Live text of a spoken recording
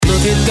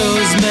Look at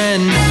those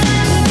men.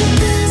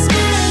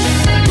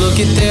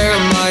 Look at their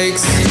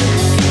mics.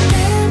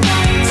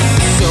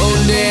 So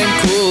damn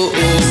cool.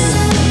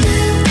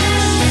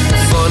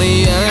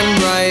 Funny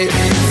and right.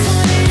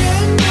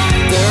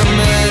 They're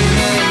men.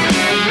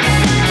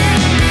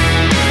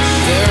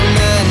 They're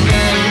men.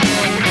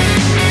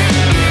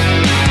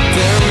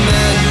 They're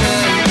men.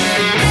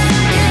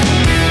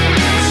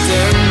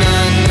 They're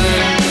men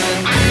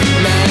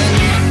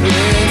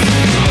with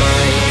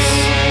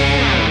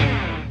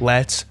mics.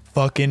 Let's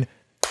fucking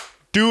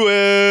do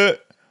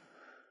it.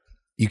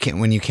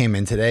 When you came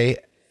in today,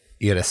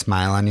 you had a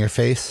smile on your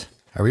face.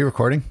 Are we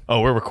recording?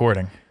 Oh, we're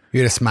recording.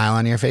 You had a smile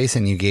on your face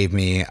and you gave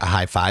me a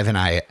high five and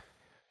I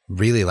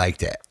really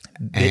liked it.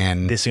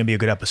 And This is going to be a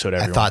good episode,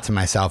 everyone. I thought to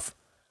myself,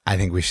 I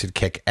think we should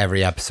kick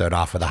every episode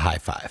off with a high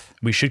five.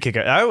 We should kick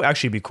it. That would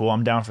actually be cool.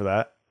 I'm down for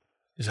that.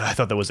 I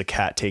thought that was a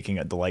cat taking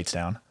the lights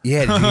down.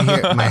 Yeah, did you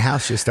hear? My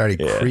house just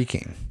started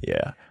creaking.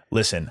 Yeah.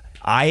 Listen,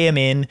 I am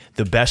in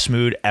the best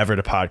mood ever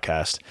to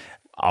podcast.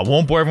 I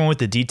won't bore everyone with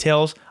the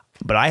details,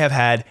 but I have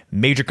had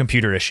major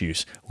computer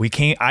issues.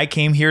 I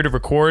came here to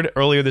record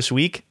earlier this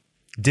week.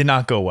 Did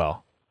not go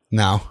well.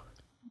 No,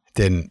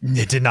 didn't.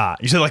 It did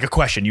not. You said like a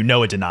question. You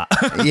know it did not.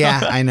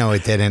 Yeah, I know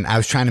it didn't. I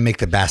was trying to make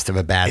the best of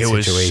a bad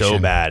situation. It was so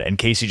bad. And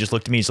Casey just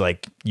looked at me. He's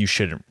like, you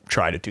shouldn't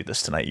try to do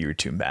this tonight. You were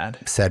too bad.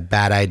 Said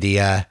bad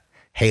idea.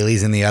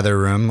 Haley's in the other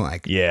room.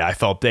 Like, yeah, I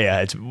felt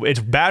it's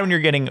bad when you're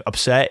getting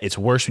upset. It's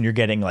worse when you're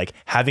getting like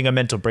having a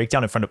mental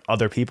breakdown in front of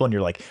other people and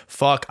you're like,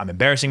 fuck, I'm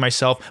embarrassing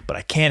myself, but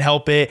I can't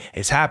help it.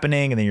 It's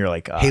happening. And then you're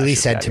like, Haley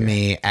said to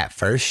me at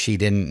first, she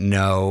didn't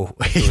know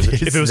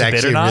if it was actually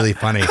a bit or not. Really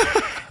funny.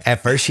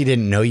 At first, she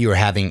didn't know you were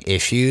having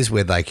issues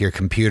with like your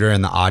computer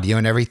and the audio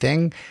and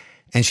everything.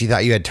 And she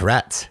thought you had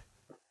Tourette's.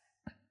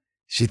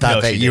 She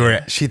thought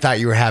she thought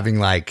you were having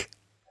like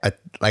a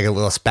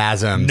little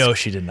spasm. No,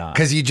 she did not.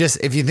 Because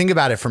if you think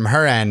about it from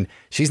her end,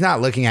 she's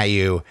not looking at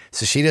you.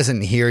 So she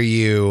doesn't hear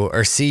you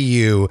or see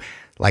you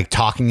like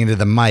talking into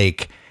the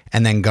mic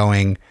and then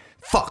going,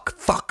 fuck.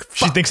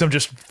 She thinks I'm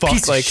just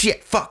piece like of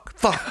shit, fuck.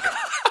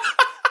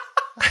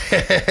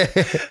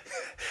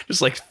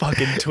 just like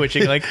fucking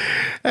twitching. Like,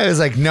 I was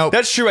like, nope.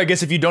 that's true. I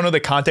guess if you don't know the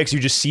context, you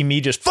just see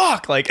me just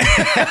fuck. Like,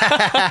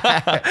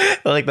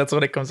 like that's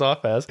what it comes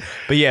off as.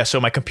 But yeah,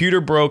 so my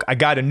computer broke. I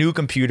got a new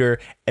computer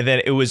and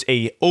then it was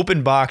a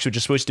open box, which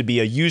is supposed to be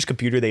a used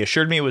computer. They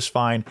assured me it was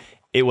fine.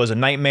 It was a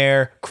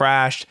nightmare,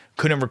 crashed,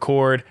 couldn't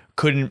record,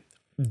 couldn't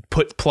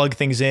plug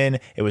things in.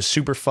 It was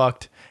super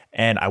fucked.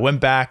 And I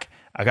went back.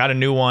 I got a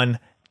new one.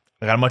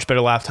 I got a much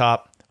better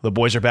laptop. The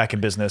boys are back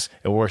in business.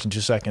 It works in 2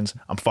 seconds.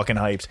 I'm fucking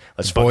hyped.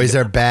 Boys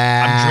are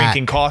back. I'm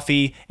drinking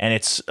coffee and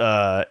it's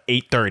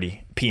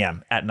 8:30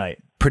 p.m. at night.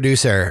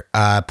 Producer,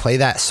 play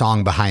that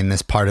song behind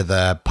this part of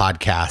the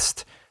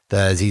podcast.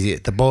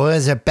 The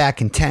boys are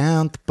back in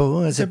town. The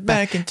boys are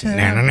back in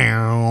town.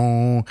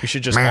 No. We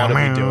should just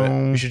audibly do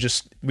it. We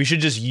should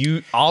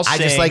just I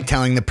just like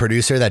telling the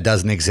producer that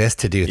doesn't exist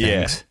to do things.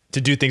 Yeah. To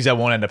do things that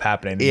won't end up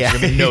happening. Yeah,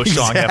 There's gonna be no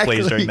song that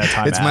plays during that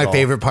time. It's my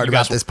favorite part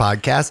about this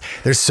podcast.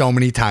 There's so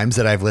many times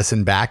that I've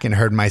listened back and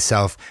heard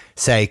myself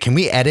say, "Can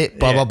we edit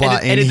blah blah blah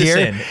in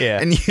here?" Yeah.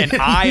 And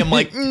I am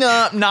like,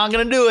 no, not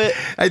gonna do it.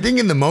 I think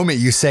in the moment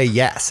you say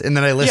yes, and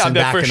then I listen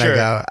back and I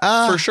go,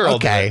 for sure,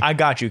 okay, I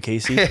got you,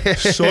 Casey.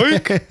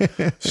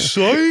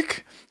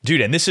 Psych.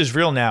 Dude, and this is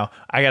real now.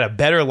 I got a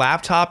better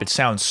laptop. It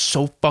sounds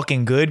so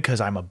fucking good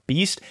because I'm a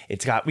beast.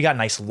 We got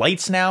nice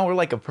lights now. We're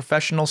like a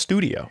professional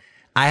studio.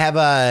 I have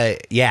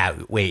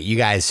wait, you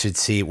guys should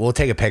see. We'll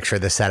take a picture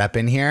of the setup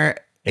in here.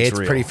 It's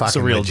pretty fucking It's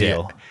a real legit.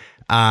 deal.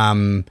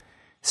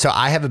 So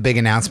I have a big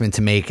announcement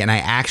to make, and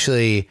I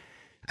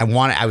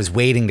was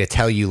waiting to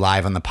tell you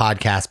live on the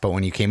podcast, but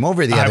when you came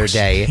over the other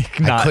day,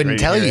 I couldn't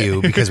tell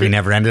you because we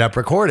never ended up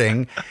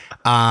recording.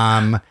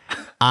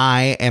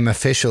 I am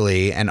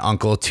officially an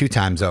uncle 2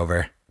 times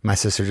over. My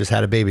sister just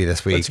had a baby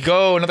this week. Let's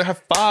go. Another high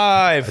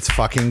five. Let's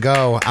fucking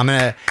go. I'm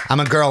a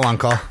girl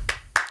uncle.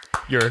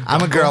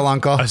 I'm a girl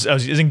uncle.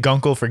 Isn't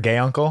gunkle for gay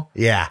uncle?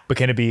 Yeah. But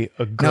can it be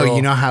a girl? No,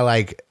 you know how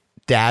like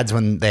dads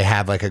when they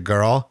have like a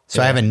girl.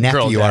 So I have a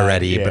nephew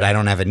already, but I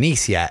don't have a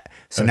niece yet.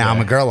 So now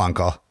I'm a girl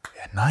uncle.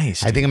 Yeah,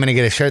 nice. I think I'm going to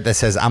get a shirt that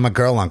says I'm a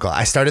girl uncle.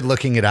 I started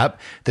looking it up.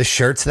 The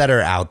shirts that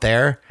are out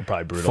there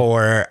probably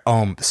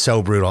brutal.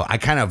 So brutal. I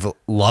kind of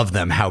love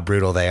them, how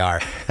brutal they are.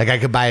 Like I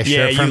could buy a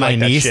shirt for my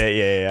niece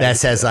that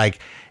says like,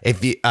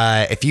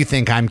 if you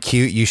think I'm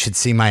cute, you should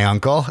see my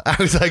uncle. I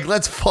was like,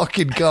 let's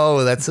fucking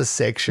go. That's a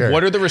sick shirt.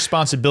 What are the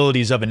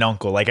responsibilities of an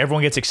uncle? Like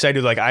everyone gets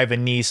excited, like I have a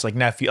niece, like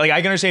nephew. Like I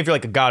can understand if you're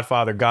like a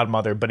godfather,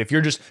 godmother, but if you're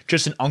just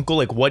an uncle,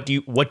 like what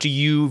do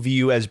you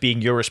view as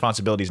being your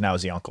responsibilities now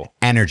as the uncle?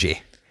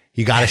 Energy.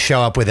 You got to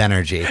show up with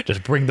energy.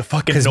 Just bring the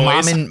fucking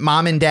noise. Because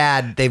mom and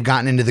dad, they've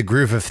gotten into the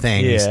groove of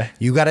things. Yeah.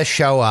 You got to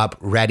show up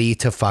ready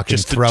to fucking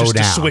throw down.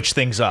 To switch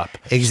things up.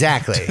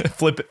 Exactly.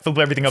 flip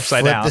everything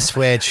upside down. Flip the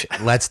switch.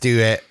 Let's do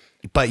it.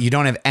 But you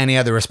don't have any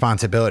other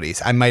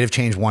responsibilities. I might have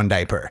changed one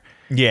diaper.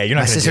 Yeah, you're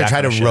not. My sister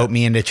tried to rope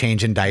me into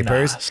changing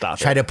diapers. Nah, stop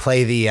Tried to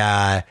play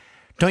the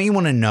don't you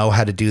want to know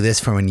how to do this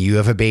for when you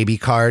have a baby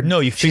card? No,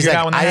 you She's figure it like,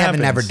 out when that I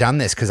haven't happens. never done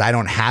this because I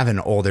don't have an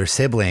older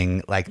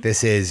sibling. Like,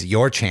 this is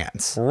your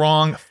chance.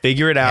 Wrong.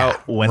 Figure it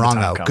out when the time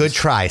Wrong-o. comes. Good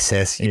try,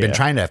 sis. You've been Yeah.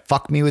 trying to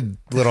fuck me with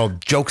little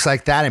jokes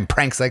like that and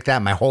pranks like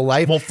that my whole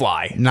life. Won't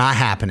fly. Not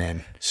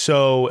happening.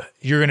 So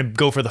you're going to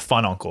go for the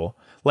fun uncle.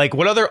 Like,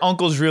 what other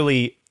uncles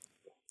really,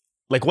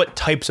 like, what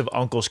types of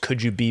uncles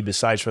could you be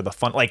besides for the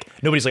fun? Like,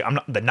 nobody's like, I'm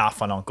not the not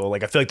fun uncle.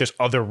 Like, I feel like there's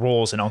other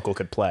roles an uncle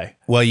could play.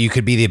 Well, you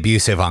could be the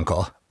abusive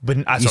uncle. But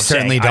that's You what I'm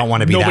certainly saying. don't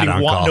want to be that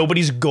uncle.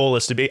 Nobody's goal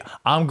is to be,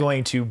 I'm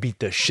going to beat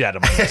the shit out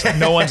of myself.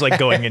 No one's like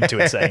going into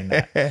it saying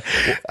that.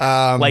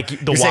 Like the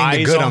You're saying wise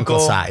the good uncle uncle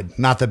side,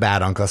 not the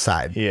bad uncle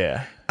side.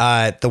 Yeah.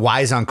 The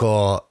wise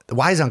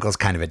uncle's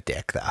kind of a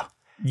dick, though.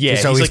 Yeah, Just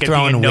he's always like a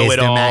throwing being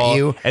wisdom know-it-all. at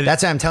you. And-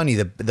 That's what I'm telling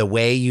you. The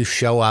way you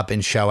show up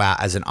and show out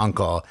as an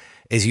uncle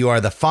is you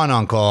are the fun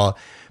uncle.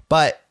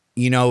 But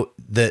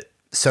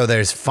so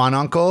there's fun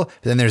uncle,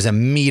 then there's a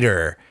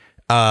meter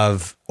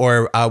of,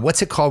 or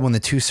what's it called when the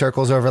two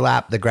circles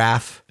overlap? The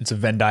graph. It's a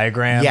Venn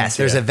diagram. Yes,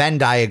 there's Yeah. a Venn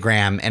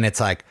diagram, and it's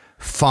like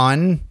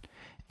fun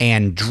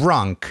and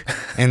drunk,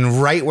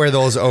 and right where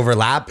those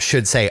overlap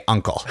should say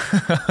uncle.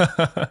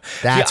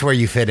 That's where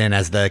you fit in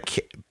as the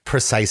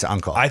precise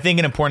uncle. I think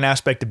an important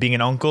aspect of being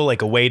an uncle,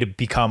 like a way to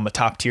become a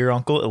top tier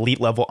uncle, elite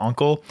level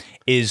uncle,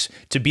 is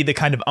to be the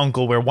kind of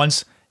uncle where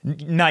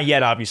not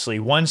yet, obviously,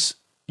 once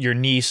your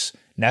niece,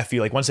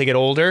 nephew, like once they get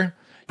older,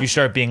 you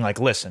start being like,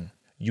 listen,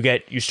 you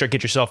get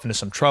yourself into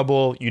some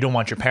trouble. You don't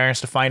want your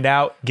parents to find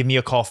out. Give me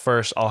a call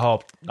first. I'll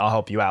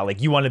help you out. Like,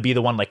 you want to be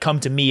the one, like, come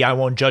to me. I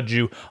won't judge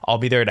you. I'll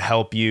be there to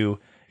help you.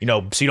 So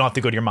you don't have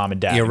to go to your mom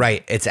and dad. You're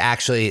right. It's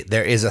actually,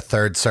 there is a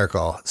third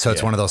circle. So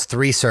it's Yeah. one of those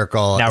three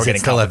circles. Now we're Is it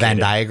getting still a Venn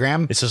complicated.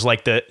 diagram? This is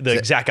like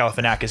the Zach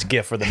Galifianakis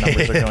gif where the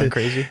numbers are going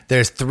crazy.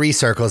 There's three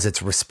circles.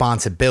 It's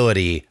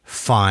responsibility,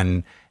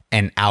 fun,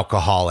 and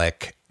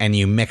alcoholic. And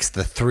you mix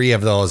the three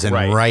of those, and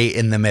Right. right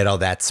in the middle,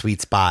 that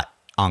sweet spot,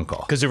 uncle.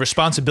 Because the I'm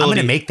responsibility.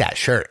 going to make that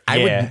shirt. I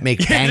Yeah. would make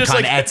Yeah, bank just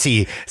on like-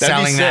 Etsy that'd be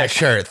selling that sick.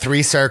 shirt.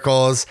 Three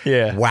circles.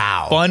 Yeah.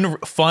 Wow.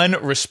 Fun,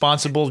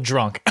 responsible,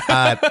 drunk.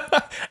 and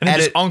then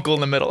just edit- uncle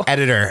in the middle.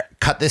 Editor,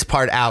 cut this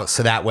part out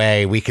so that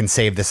way we can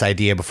save this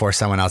idea before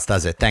someone else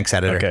does it. Thanks,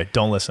 editor. Okay,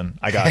 don't listen.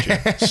 I got you.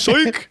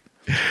 Psych.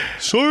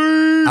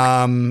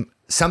 Psych.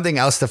 Something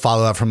else to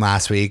follow up from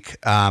last week.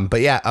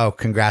 But yeah,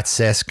 congrats,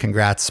 sis.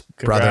 Congrats,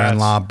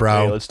 brother-in-law,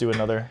 bro. Okay, let's do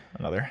another.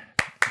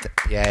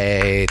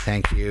 Yay,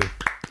 thank you.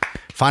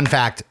 Fun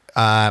fact,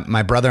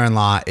 my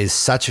brother-in-law is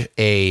such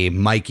a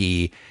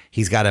Mikey.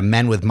 He's got a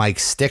Men with Mike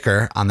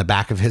sticker on the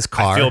back of his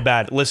car. I feel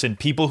bad. Listen,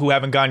 people who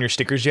haven't gotten your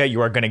stickers yet,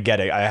 you are going to get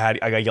it.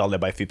 I got yelled at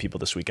by a few people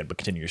this weekend, but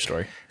continue your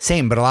story.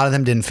 Same, but a lot of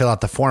them didn't fill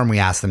out the form we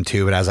asked them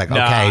to. But I was like,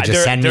 okay,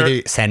 just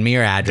send me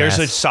your address.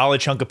 There's a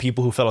solid chunk of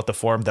people who filled out the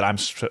form that I'm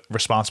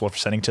responsible for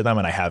sending to them,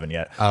 and I haven't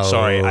yet. Oh,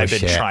 Sorry, I've been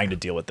shit. trying to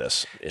deal with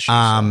this issue.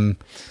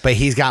 But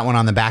he's got one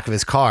on the back of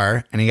his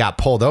car, and he got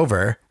pulled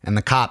over, and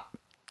the cop,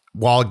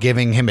 while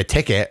giving him a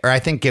ticket, or I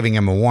think giving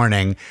him a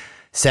warning,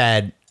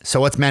 said, "So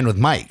what's Men with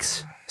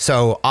Mikes?"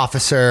 So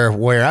officer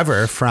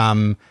wherever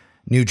from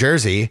New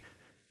Jersey,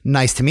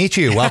 nice to meet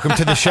you. Welcome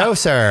to the show,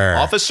 sir.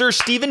 Officer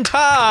Stephen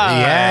Todd.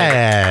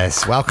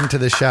 Yes, welcome to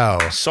the show.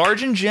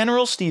 Sergeant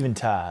General Stephen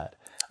Todd.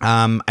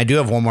 I do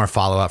have one more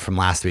follow up from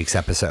last week's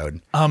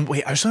episode.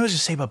 Wait, I was supposed to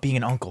say about being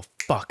an uncle.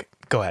 Fuck.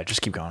 Go ahead,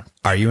 just keep going.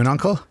 Are you an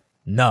uncle?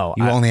 No,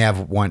 You only have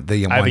one.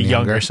 I have a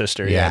younger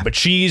sister, yeah, but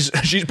she's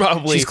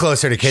probably She's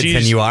closer to kids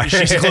than you are.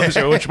 She's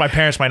closer, which my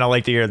parents might not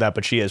like to hear that,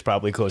 but she is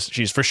probably close.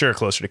 She's for sure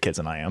closer to kids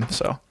than I am.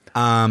 So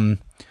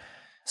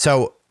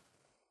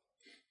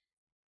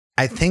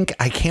I think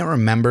I can't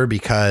remember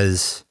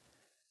because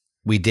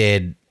we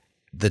did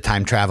the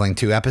time traveling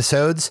 2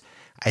 episodes.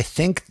 I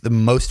think the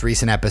most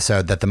recent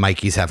episode that the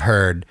Mikeys have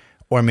heard,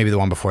 or maybe the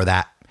one before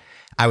that,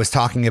 I was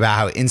talking about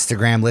how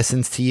Instagram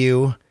listens to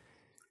you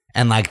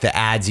and like the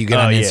ads you get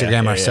on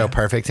Instagram are so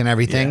perfect and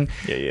everything.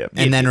 Yeah.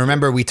 And then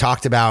remember we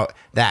talked about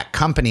that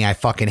company I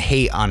fucking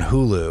hate on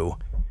Hulu.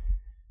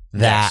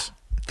 That Yes.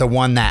 the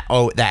one that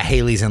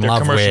Haley's in Their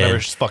love commercial never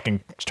with. just fucking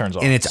turns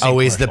off. And it's Same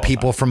always the commercial all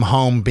people from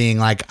home being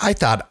like, I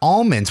thought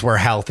almonds were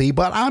healthy,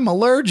 but I'm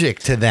allergic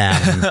to them.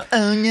 time.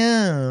 Oh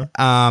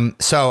no.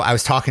 So I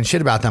was talking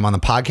shit about them on the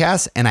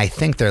podcast, and I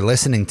think they're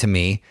listening to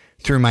me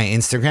through my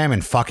Instagram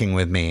and fucking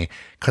with me.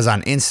 Because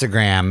on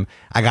Instagram,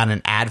 I got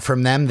an ad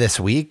from them this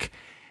week,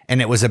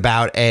 and it was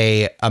about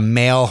a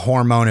male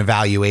hormone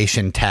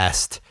evaluation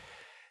test.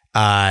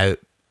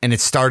 And it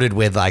started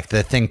with like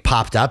the thing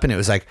popped up, and it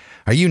was like,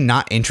 are you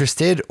not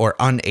interested or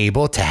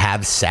unable to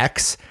have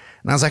sex?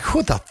 And I was like,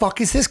 who the fuck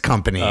is this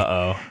company?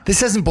 Uh-oh. This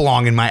doesn't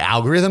belong in my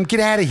algorithm. Get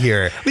out of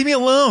here. Leave me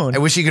alone. I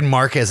wish you could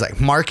mark as like,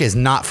 Mark is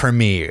not for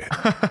me.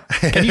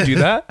 Can you do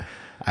that?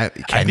 I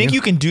think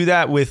you can do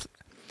that with.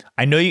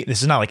 I know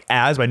this is not like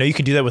ads, but I know you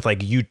can do that with like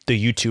the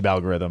YouTube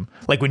algorithm.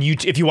 Like when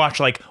if you watch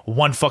like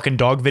one fucking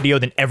dog video,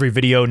 then every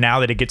video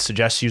now that it gets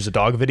suggests use a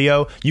dog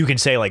video, you can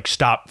say like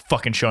stop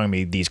fucking showing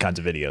me these kinds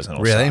of videos, and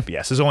it'll Really? stop.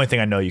 Yes, it's the only thing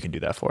I know you can do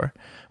that for,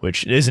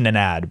 which isn't an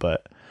ad,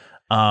 but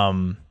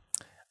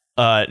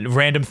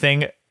random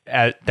thing.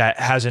 that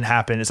hasn't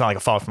happened. It's not like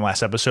a follow-up from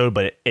last episode,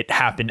 but it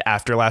happened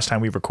after last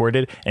time we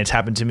recorded, and it's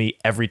happened to me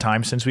every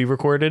time since we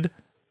recorded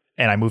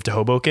and I moved to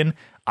Hoboken.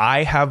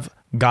 I've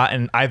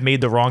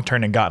made the wrong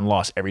turn and gotten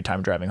lost every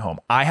time driving home.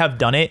 I have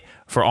done it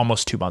for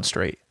almost 2 months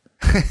straight.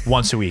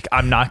 Once a week.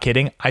 I'm not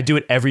kidding. I do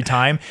it every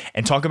time.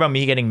 And talk about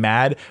me getting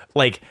mad.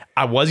 Like,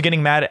 I was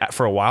getting mad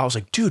for a while. I was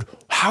like, dude,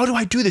 how do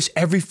I do this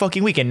every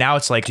fucking week? And now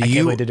it's like, I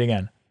can't wait to do it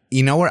again.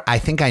 You know what? I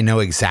think I know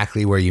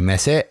exactly where you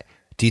miss it.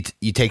 Do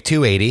you take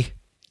 280?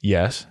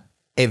 Yes.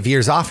 It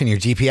veers off and your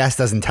GPS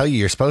doesn't tell you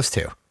you're supposed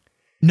to.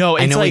 No,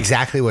 I know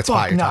exactly what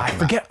spot you're talking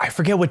about. I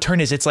forget what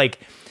turn it is. It's like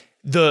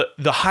the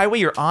highway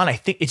you're on. I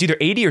think it's either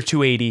 80 or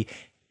 280.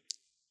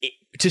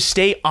 To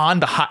stay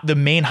on the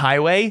main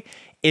highway,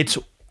 it's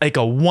like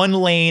a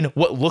 1-lane,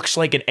 what looks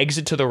like an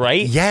exit to the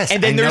right. Yes,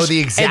 and then I know the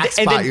exact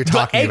spot you're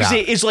talking about. The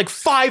exit is like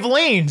 5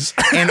 lanes.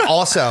 And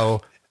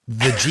also,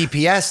 the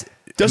GPS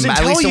doesn't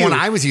tell you. At least the one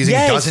I was using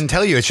doesn't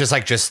tell you. It's just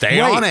like, just stay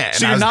on it.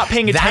 So you're not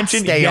paying attention.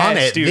 Stay on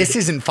it. Dude. This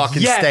isn't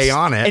fucking stay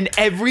on it. And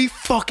every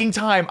fucking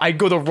time I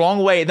go the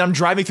wrong way, and then I'm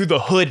driving through the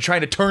hood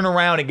trying to turn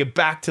around and get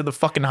back to the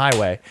fucking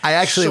highway. I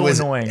actually was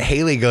annoying.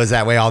 Haley goes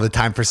that way all the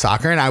time for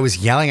soccer, and I was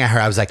yelling at her.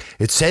 I was like,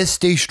 it says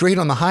stay straight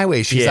on the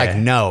highway. She's like,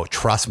 no,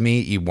 trust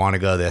me, you want to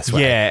go this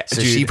way. Yeah.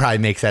 So she probably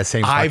makes that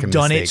same fucking mistake. I've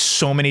done it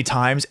so many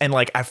times, and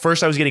like at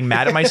first I was getting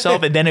mad at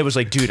myself, and then it was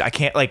like, dude, I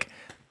can't like.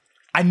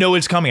 I know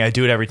it's coming. I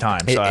do it every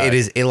time. So it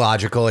is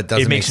illogical. It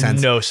doesn't make sense. It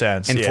makes no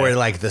sense. And for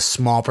like the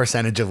small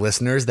percentage of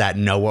listeners that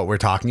know what we're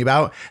talking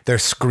about, they're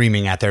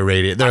screaming at their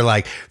radio. They're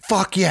like,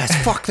 fuck yes,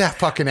 fuck that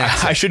fucking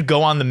exit. I should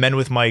go on the Men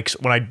with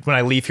Mics when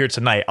I leave here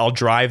tonight. I'll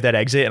drive that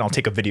exit and I'll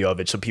take a video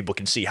of it so people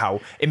can see how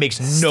it makes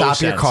no sense.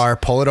 Stop your car,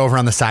 pull it over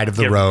on the side of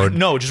the road.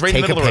 No, just right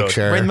in the middle of the road.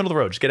 Picture. Right in the middle of the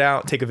road. Just get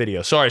out, take a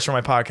video. Sorry, it's for my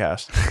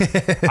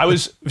podcast. I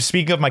was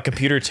speaking of my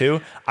computer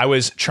too. I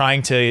was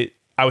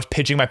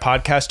pitching my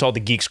podcast to all the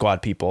Geek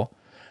Squad people.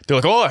 They're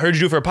like, oh, I heard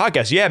you do it for a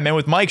podcast. Yeah, Men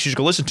with Mics. You should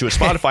go listen to it.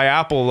 Spotify,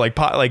 Apple, like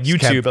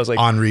YouTube. I was like,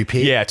 on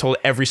repeat. Yeah, I told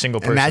every single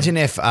person. Imagine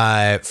if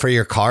for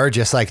your car,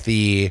 just like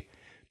the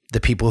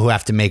people who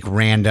have to make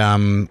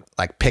random,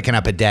 like picking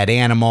up a dead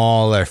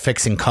animal or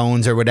fixing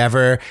cones or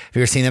whatever. Have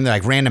you ever seen them? They're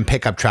like random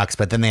pickup trucks,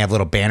 but then they have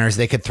little banners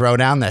they could throw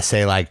down that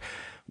say like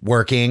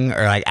working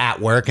or like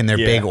at work, and they're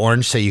big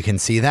orange so you can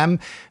see them.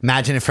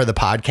 Imagine if for the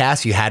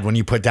podcast you had one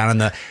you put down on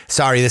the,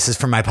 sorry, this is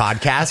for my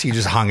podcast. You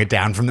just hung it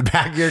down from the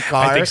back of your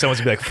car. I think someone's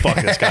gonna be like, fuck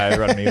this guy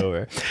running me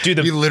over. Dude,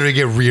 you literally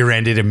get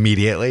rear-ended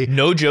immediately.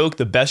 No joke,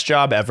 the best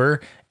job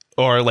ever,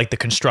 or like the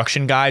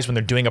construction guys when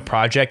they're doing a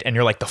project and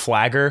you're like the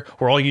flagger,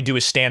 where all you do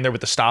is stand there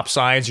with the stop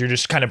signs. You're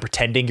just kind of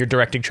pretending you're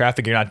directing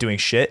traffic. You're not doing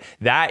shit.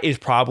 That is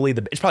probably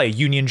it's probably a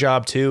union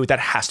job too. That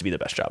has to be the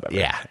best job ever.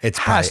 Yeah, it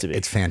has to be.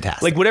 It's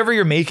fantastic. Like whatever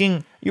you're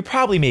making, you're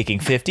probably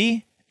making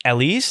 50 at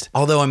least.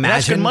 Although imagine,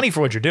 that's good money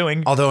for what you're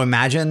doing. Although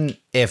imagine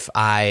if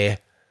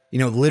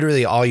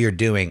literally all you're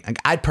doing, like,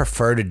 I'd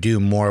prefer to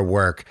do more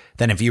work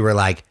than if you were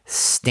like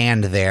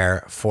stand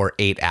there for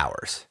 8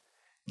 hours.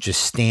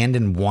 Just stand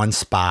in one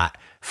spot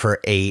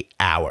for 8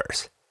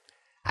 hours.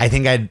 I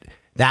think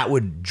that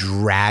would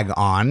drag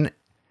on,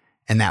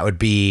 and that would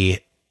be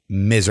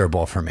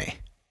miserable for me.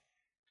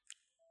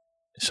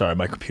 Sorry,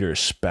 my computer is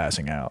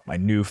spazzing out. My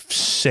new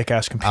sick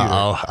ass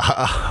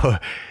computer.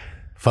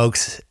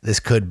 Folks, this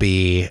could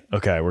be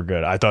okay. We're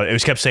good. I thought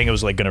it kept saying it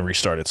was like going to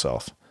restart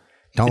itself.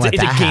 Don't let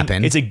that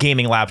happen. It's a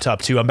gaming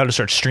laptop too. I'm about to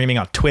start streaming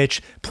on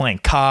Twitch, playing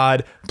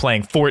COD,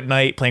 playing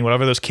Fortnite, playing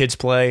whatever those kids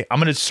play. I'm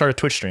going to start a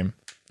Twitch stream.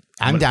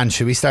 I'm down.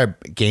 Should we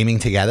start gaming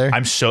together? You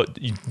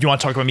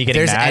want to talk about me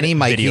getting mad? If there's any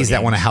Mikeys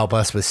that want to to help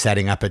us with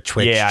setting up a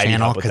Twitch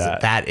channel,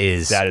 because that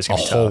is a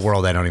whole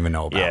world I don't even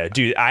know about. Yeah,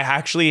 dude.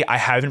 I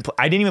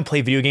didn't even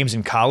play video games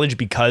in college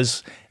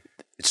because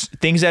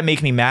things that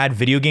make me mad,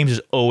 video games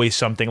is always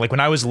something. Like when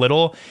I was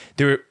little,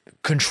 there were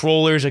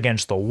controllers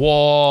against the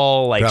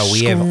wall, like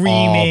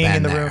screaming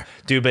in the room.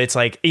 Dude, but it's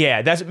like,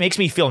 yeah, that makes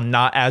me feel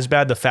not as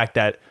bad. The fact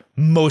that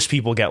most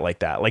people get like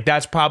that. Like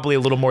that's probably a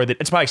little more that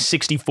it's probably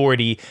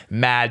 60-40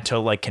 mad to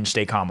like can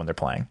stay calm when they're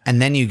playing.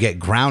 And then you get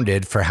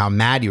grounded for how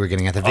mad you were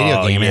getting at the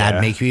video game, and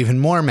that'd make you even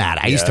more mad.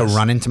 I used to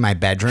run into my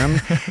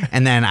bedroom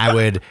and then I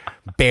would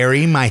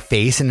bury my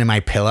face into my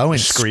pillow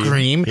and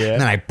scream.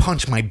 And then I'd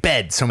punch my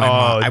bed. So my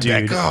mom, I'd be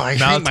like, I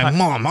hate my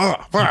mom.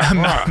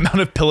 Amount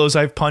of pillows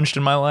I've punched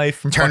in my life.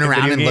 From turn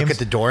around and games. Look at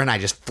the door, and I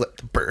just flip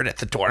the bird at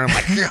the door. And I'm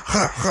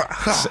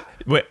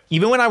like,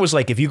 even when I was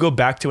like, if you go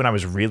back to when I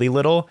was really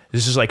little,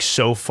 this is like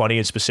so funny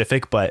and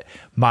specific, but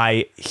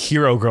my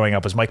hero growing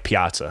up was Mike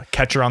Piazza,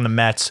 catcher on the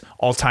Mets,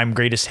 all-time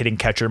greatest hitting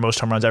catcher, most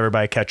home runs ever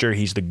by a catcher.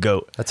 He's the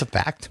GOAT. That's a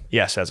fact.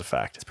 Yes, that's a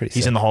fact. It's pretty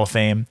He's sick. in the Hall of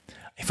Fame,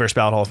 first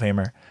ballot Hall of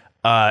Famer.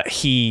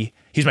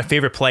 He's my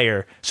favorite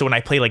player. So when I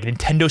played like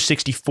Nintendo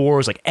 64, it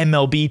was like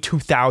MLB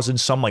 2000,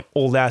 some like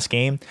old ass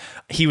game.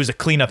 He was a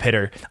cleanup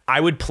hitter. I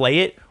would play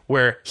it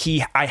where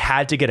I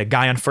had to get a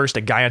guy on first,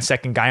 a guy on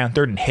second, guy on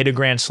third, and hit a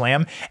grand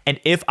slam. And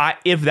if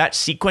that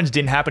sequence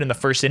didn't happen in the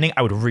first inning,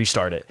 I would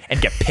restart it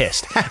and get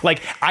pissed.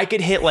 Like I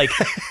could hit like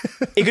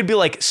it could be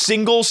like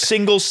single.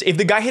 If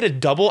the guy hit a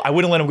double, I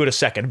wouldn't let him go to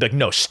second. I'd be like,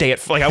 no, stay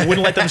at, like, I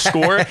wouldn't let them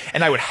score,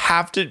 and I would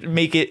have to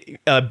make it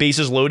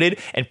bases loaded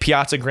and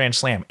Piazza grand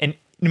slam. And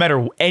no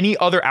matter any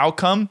other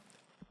outcome,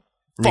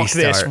 fuck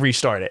this,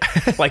 restart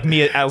it. Like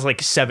me, I was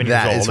like 7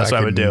 years old. That's what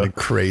I would do.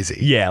 Crazy.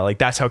 Yeah, like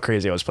that's how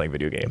crazy I was playing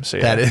video games. So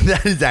yeah.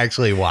 That is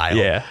actually wild.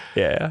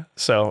 Yeah.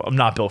 So I'm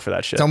not built for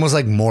that shit. It's almost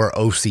like more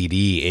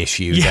OCD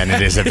issue than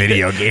it is a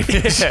video game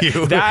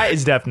issue. That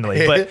is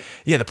definitely. But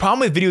yeah, the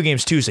problem with video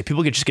games too is like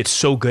people just get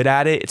so good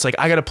at it. It's like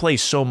I got to play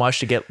so much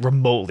to get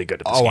remotely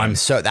good at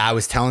this game. I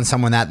was telling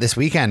someone that this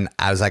weekend.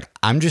 I was like,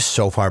 I'm just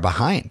so far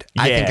behind.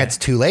 I think it's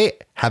too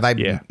late.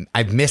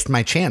 I've missed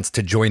my chance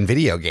to join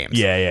video games.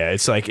 Yeah.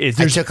 It's like it's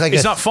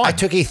not fun. I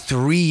took a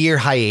 3-year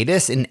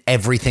hiatus and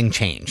everything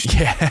changed.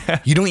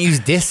 Yeah. You don't use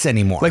discs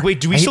anymore. Like,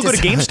 wait, do we still go to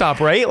GameStop,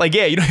 right? Like,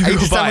 yeah, you don't even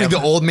sound like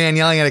the old man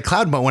yelling at a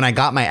cloud, but when I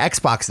got my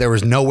Xbox, there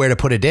was nowhere to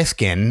put a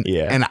disc in,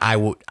 and I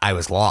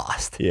was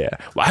lost. Yeah.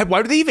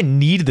 Why do they even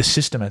need the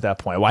system at that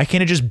point? Why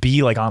can't it just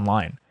be like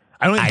online?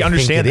 I don't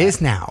understand. It is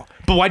now.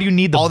 But why do you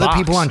need the box? The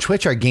people on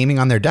Twitch are gaming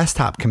on their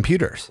desktop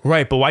computers.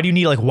 Right, but why do you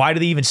need, like, why do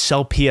they even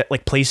sell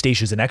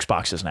PlayStations and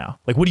Xboxes now?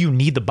 Like, what do you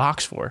need the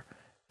box for?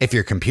 If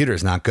your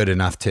computer's not good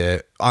enough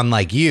to,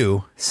 unlike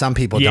you, some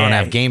people don't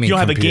have gaming computers. You don't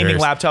have a gaming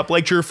laptop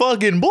like your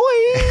fucking boy.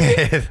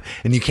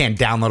 And you can't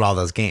download all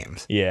those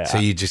games. Yeah. So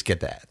you just get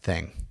that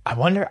thing.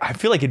 I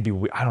feel like it'd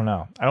be, I don't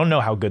know. I don't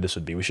know how good this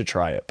would be. We should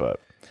try it, but...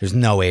 There's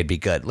no way it'd be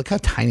good. Look how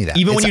tiny that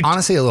is. It's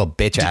honestly a little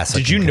bitch ass.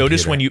 Did you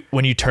notice when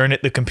you turn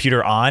the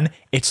computer on,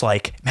 it's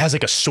like, it has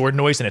like a sword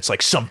noise and it's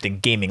like something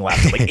gaming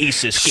laptop, like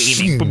Asus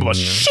gaming.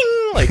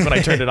 Like when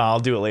I turned it on, I'll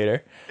do it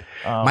later.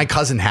 My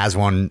cousin has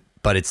one,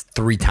 but it's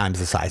 3 times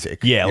the size of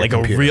like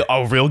computer.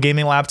 a real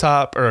gaming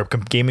laptop or a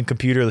gaming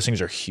computer. Those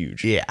things are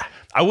huge. Yeah.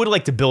 I would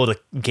like to build a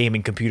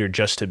gaming computer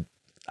just to,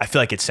 I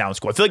feel like it sounds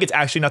cool. I feel like it's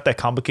actually not that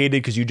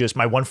complicated because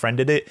my one friend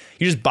did it.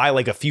 You just buy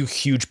like a few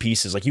huge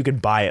pieces. Like you can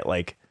buy it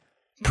like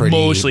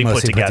mostly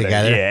put together.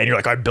 Yeah. And you're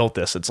like, I built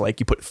this. It's like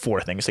you put 4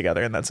 things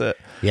together and that's it.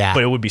 Yeah.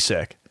 But it would be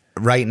sick.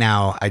 Right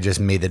now, I just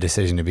made the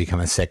decision to become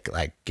a sick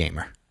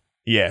gamer.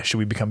 Yeah. Should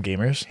we become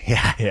gamers?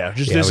 Yeah. Yeah.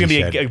 There's going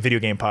to be a video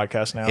game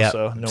podcast now. Yep.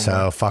 So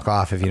more. Fuck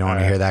off if you don't want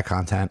to hear that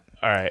content.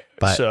 All right.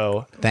 But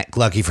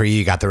lucky for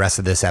you got the rest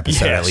of this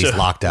episode at least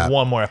locked up.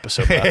 One more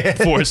episode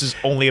before this is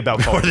only about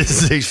Call of Duty.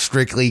 This is a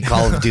strictly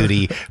Call of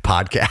Duty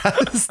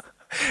podcast.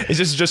 Is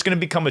this just going to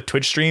become a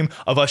Twitch stream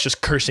of us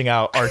just cursing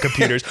out our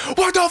computers?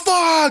 What the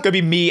fuck? It'll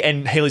be me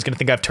and Haley's going to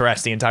think I have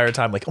Tourette's the entire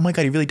time. Like, oh my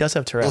God, he really does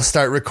have Tourette's. We'll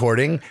start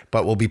recording,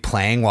 but we'll be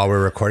playing while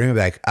we're recording. We'll be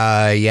like,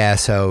 yeah,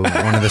 so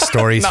one of the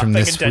stories from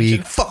this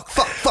week.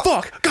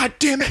 Fuck. God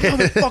damn it,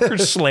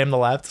 motherfucker.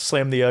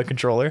 Slam the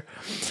controller.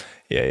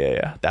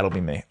 Yeah. That'll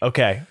be me.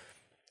 Okay.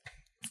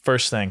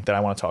 First thing that I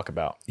want to talk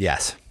about.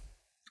 Yes.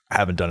 I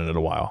haven't done it in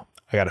a while.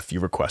 I got a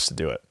few requests to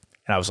do it.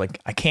 And I was like,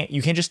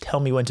 you can't just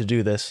tell me when to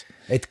do this.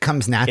 It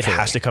comes naturally. It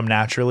has to come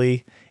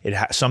naturally.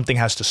 Something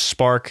has to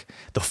spark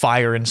the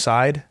fire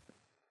inside.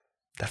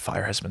 That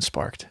fire has been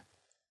sparked.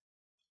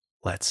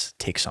 Let's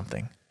take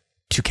something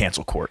to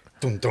cancel court.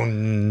 Dun,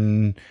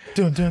 dun.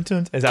 Dun, dun,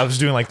 dun. As I was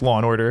doing like Law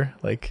and Order,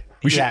 like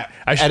we should. Yeah.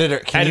 Editor,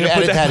 can you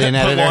edit that in?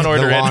 Editor,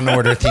 the Law and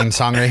Order theme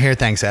song right here.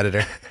 Thanks,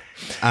 editor.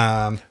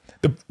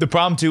 The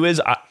problem too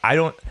is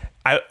I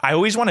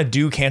always want to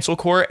do cancel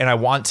court, and I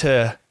want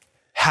to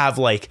have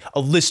like a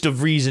list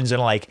of reasons and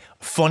like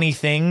funny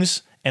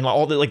things and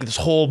all the, like this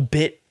whole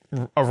bit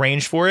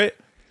arranged for it.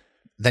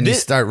 Then you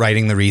start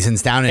writing the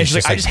reasons down and it's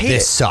just like,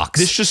 this sucks.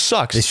 This just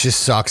sucks. This just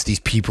sucks. These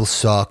people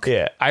suck.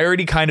 Yeah. I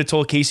already kind of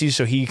told Casey,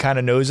 so he kind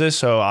of knows this.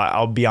 So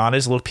I'll be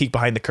honest, a little peek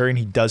behind the curtain.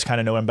 He does kind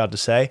of know what I'm about to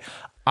say.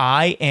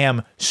 I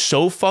am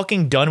so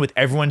fucking done with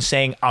everyone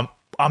saying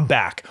I'm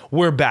back.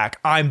 We're back.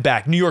 I'm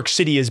back. New York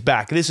City is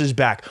back. This is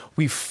back.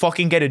 We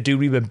fucking get it, dude.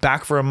 We've been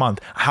back for a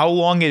month. How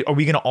long are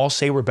we going to all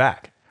say we're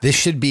back? This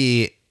should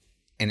be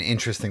an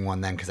interesting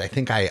one then, because I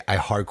think I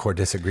hardcore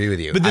disagree with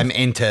you. But I'm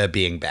into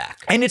being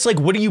back. And it's like,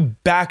 what are you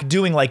back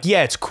doing? Like,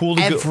 yeah, it's cool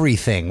to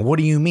everything. What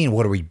do you mean?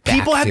 What are we back doing?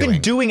 People have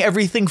been doing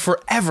everything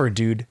forever,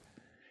 dude.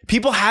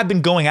 People have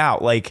been going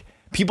out. Like,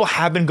 people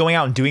have been going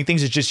out and doing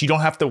things. It's just you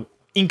don't have to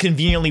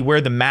inconveniently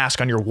wear the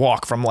mask on your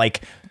walk from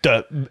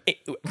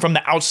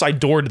the outside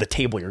door to the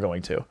table you're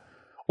going to.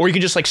 Or you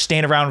can just like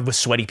stand around with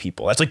sweaty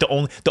people. That's like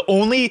the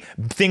only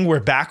thing we're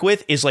back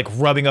with is like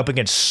rubbing up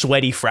against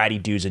sweaty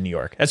fratty dudes in New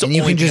York. That's the only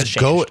thing that's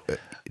changed.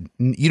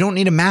 You don't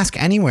need a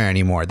mask anywhere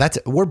anymore.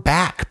 We're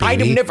back,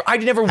 baby. I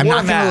never wore a mask.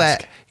 I'm not going to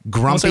let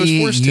grumpy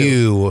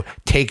you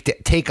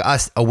take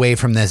us away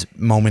from this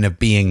moment of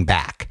being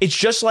back. It's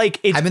just like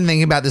I've been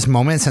thinking about this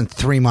moment since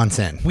 3 months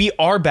in. We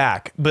are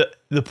back, but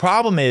the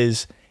problem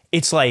is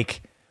it's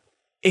like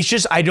it's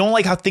just I don't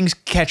like how things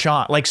catch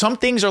on. Like some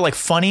things are like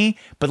funny,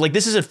 but like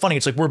this isn't funny.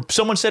 It's like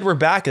someone said we're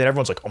back, and then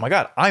everyone's like, oh my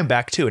God, I'm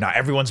back too. Now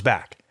everyone's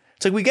back.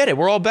 It's like we get it.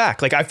 We're all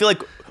back. Like I feel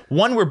like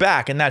we're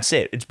back, and that's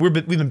it. We've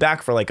been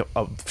back for like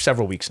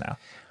several weeks now.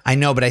 I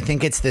know, but I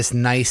think it's this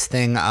nice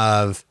thing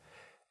of,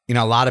 you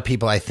know, a lot of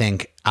people, I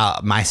think,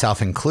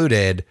 myself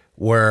included,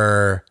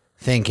 were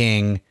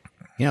thinking,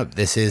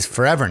 this is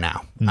forever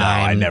now. No,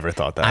 I never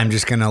thought that. I'm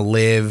just going to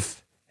live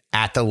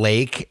at the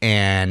lake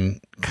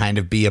and kind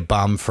of be a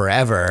bum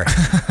forever.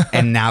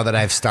 And now that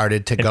I've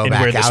started to go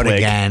back out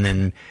again,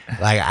 and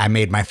like I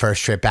made my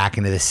first trip back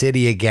into the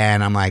city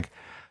again, I'm like,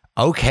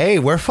 okay,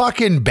 we're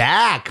fucking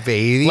back,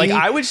 baby. Like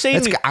I would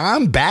say,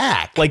 I'm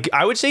back. Like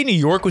I would say New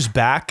York was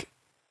back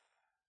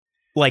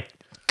like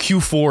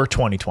Q4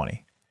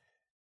 2020.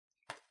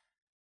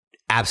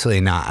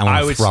 Absolutely not. I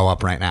want to throw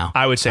up right now.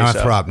 I would say I want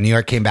to throw up. New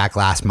York came back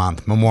last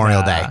month,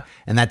 Memorial Day.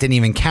 And that didn't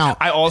even count.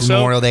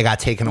 Memorial Day got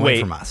taken away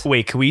from us.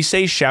 Wait, can we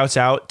say shouts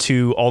out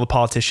to all the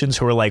politicians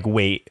who are like,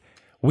 wait,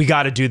 we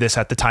got to do this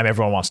at the time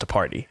everyone wants to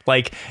party.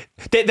 Like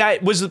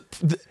that was,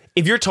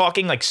 if you're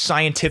talking like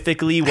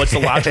scientifically, what's the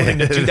logical thing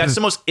to do? That's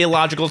the most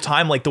illogical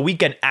time. Like the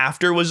weekend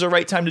after was the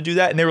right time to do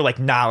that. And they were like,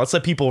 nah, let's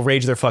let people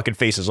rage their fucking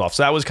faces off.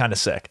 So that was kind of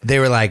sick. They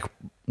were like,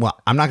 well,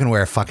 I'm not going to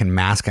wear a fucking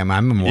mask at my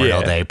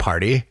Memorial Day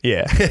party.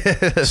 Yeah.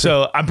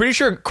 So I'm pretty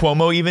sure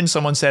Cuomo,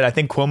 someone said, I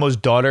think Cuomo's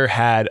daughter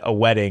had a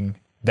wedding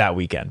that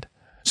weekend.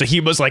 So he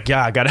was like,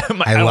 yeah, I got to,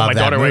 I want my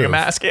daughter wearing a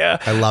mask. Yeah.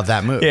 I love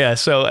that move. Yeah.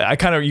 So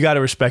you got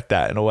to respect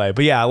that in a way.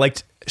 But yeah,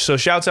 so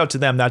shouts out to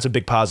them. That's a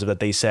big positive that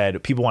they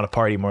said people want to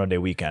party Memorial Day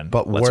weekend.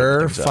 But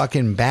we're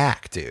fucking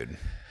back, dude.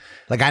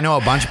 Like I know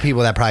a bunch of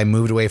people that probably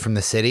moved away from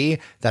the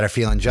city that are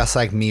feeling just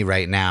like me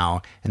right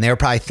now. And they were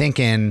probably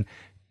thinking,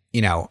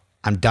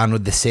 I'm done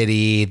with the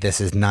city.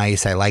 This is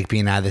nice. I like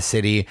being out of the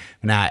city.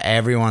 Now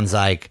everyone's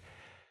like,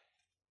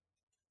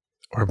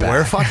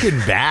 we're fucking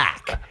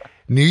back.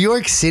 New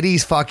York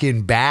City's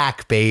fucking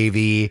back,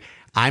 baby.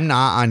 I'm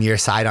not on your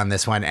side on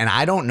this one. And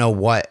I don't know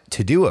what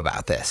to do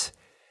about this.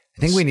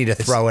 I think we need to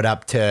throw it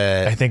up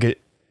to the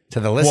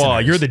listeners.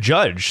 Well, you're the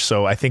judge.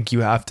 So I think you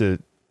have to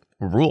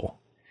rule.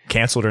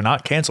 Canceled or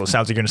not canceled. It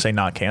sounds like you're going to say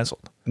not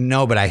canceled.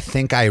 No, but I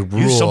think I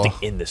rule. Use something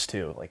in this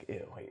too. Like,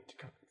 ew, wait,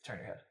 turn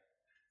your head.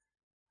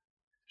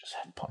 Just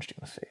punched you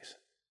in the face.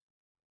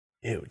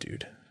 Ew,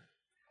 dude.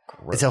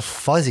 Gross. It's a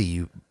fuzzy,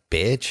 you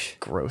bitch.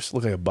 Gross.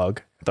 Looked like a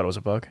bug. I thought it was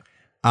a bug.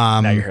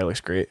 Now your hair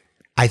looks great.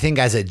 I think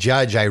as a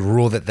judge, I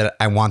rule that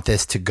I want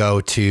this to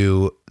go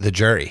to the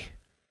jury.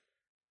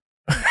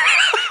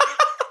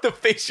 The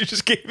face you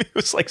just gave me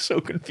was like so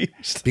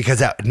confused.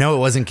 Because it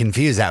wasn't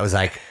confused. That was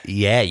like,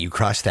 yeah, you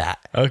crushed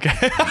that. Okay.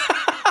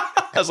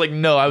 I was like,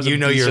 no, I was. Your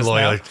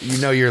lawyer.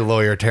 You know your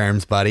lawyer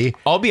terms, buddy.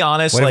 I'll be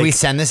honest. What if we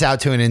send this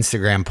out to an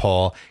Instagram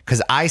poll?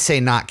 Because I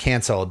say not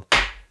canceled,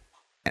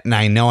 and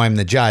I know I'm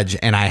the judge,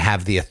 and I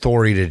have the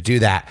authority to do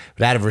that.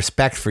 But out of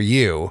respect for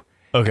you,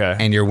 okay,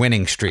 and your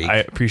winning streak, I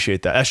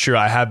appreciate that. That's true.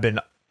 I have been.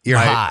 You're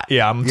hot.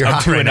 Yeah, I'm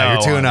 2-0. Right now.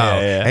 You're 2-0,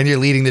 and you're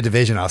leading the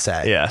division. I'll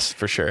say yes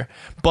for sure.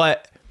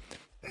 But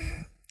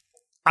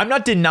I'm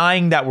not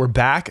denying that we're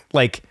back.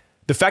 Like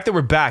the fact that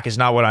we're back is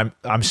not what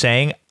I'm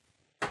saying.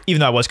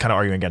 Even though I was kind of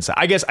arguing against that.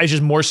 I guess I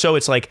just more so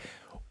it's like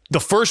the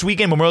first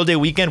weekend, Memorial Day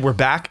weekend, we're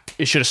back.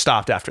 It should have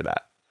stopped after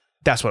that.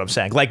 That's what I'm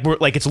saying. Like we're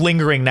like it's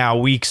lingering now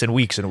weeks and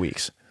weeks and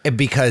weeks.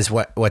 Because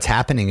what's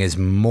happening is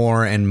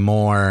more and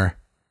more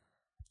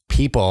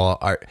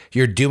people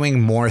you're doing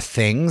more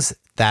things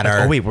that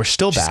are. Oh wait, we're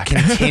still back.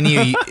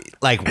 Continue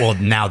well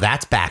now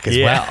that's back as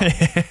well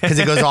because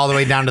it goes all the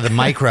way down to the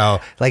micro.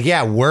 Like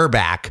yeah, we're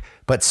back,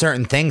 but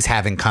certain things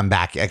haven't come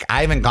back. Like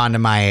I haven't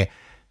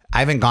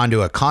gone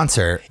to a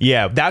concert.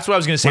 Yeah, that's what I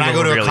was going to say. When I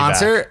go to a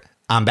concert,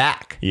 I'm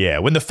back. Yeah,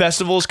 when the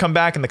festivals come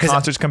back and the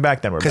concerts come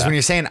back, then we're back. Because when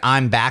you're saying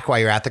I'm back while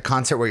you're at the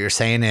concert, what you're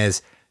saying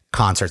is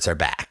concerts are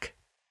back.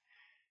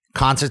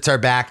 Concerts are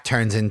back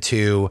turns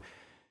into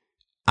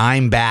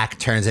I'm back,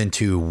 turns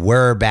into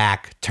we're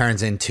back,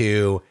 turns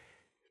into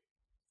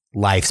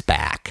life's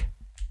back.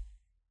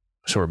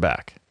 So we're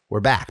back. We're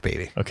back,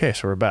 baby. Okay,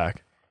 so we're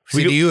back. So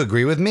do you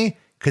agree with me?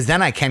 Because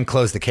then I can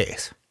close the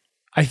case.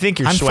 I think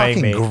you're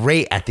swaying me. I'm fucking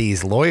great at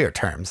these lawyer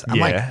terms. I'm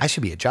like, I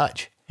should be a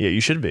judge. Yeah,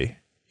 you should be.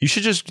 You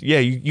should just,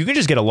 you can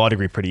just get a law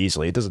degree pretty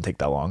easily. It doesn't take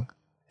that long.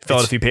 Fill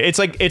out a few pages.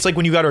 It's like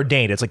when you got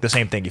ordained. It's like the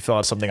same thing. You fill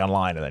out something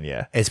online and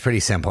then it's pretty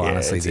simple.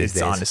 Honestly, these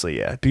days. Honestly,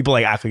 yeah. People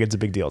act like it's a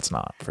big deal. It's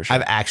not for sure.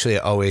 I've actually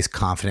always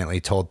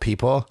confidently told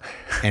people,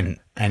 and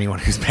anyone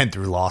who's been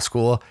through law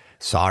school,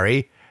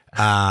 sorry.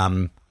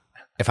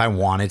 If I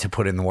wanted to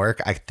put in the work,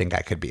 I think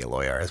I could be a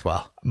lawyer as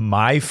well.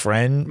 My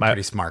friend,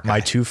 pretty smart guy. My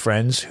two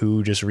friends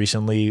who just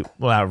recently,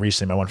 well, not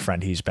recently, my one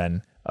friend, he's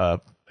been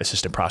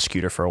assistant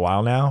prosecutor for a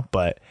while now,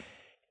 but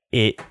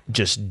it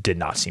just did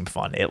not seem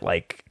fun.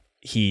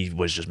 He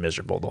was just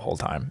miserable the whole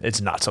time.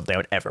 It's not something I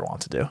would ever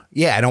want to do.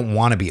 Yeah, I don't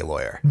want to be a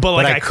lawyer.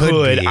 But I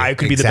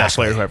could be the best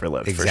lawyer who ever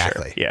lived.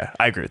 Exactly. For sure. Yeah,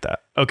 I agree with that.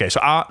 Okay, so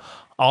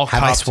I'll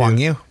have I swung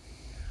you?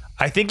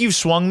 I think you've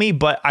swung me,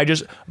 but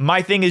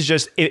my thing is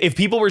just if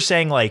people were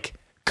saying like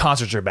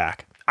concerts are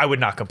back, I would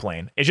not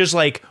complain. It's just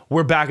like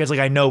we're back. It's like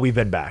I know we've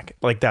been back.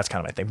 Like that's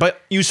kind of my thing. But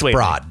you swayed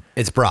me.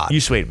 It's broad. You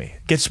swayed me.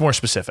 Get more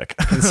specific.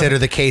 Consider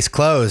the case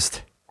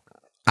closed.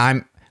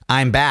 I'm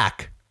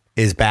back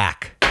is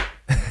back.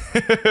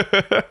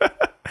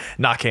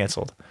 Not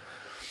canceled.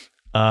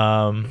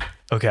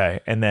 Okay,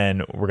 and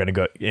then we're gonna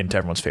go into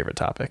everyone's favorite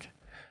topic.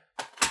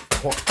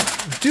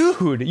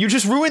 Dude, you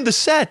just ruined the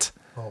set.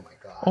 Oh my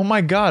god. Oh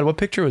my god, what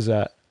picture was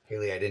that?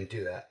 Haley, I didn't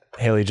do that.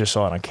 Haley just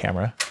saw it on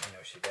camera. I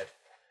know she did.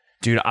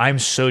 Dude, I'm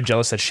so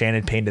jealous that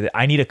Shannon painted it.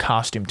 I need a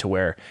costume to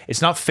wear.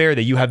 It's not fair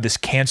that you have this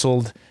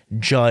canceled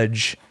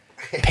Judge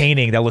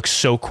painting that looks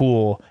so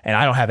cool and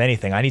I don't have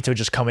anything. I need to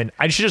just come in.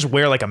 I should just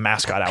wear like a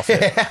mascot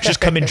outfit.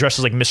 Just come in dressed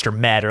as like Mr.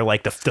 Met or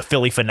like the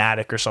Philly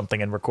Fanatic or something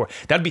and record.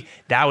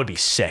 That would be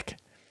sick.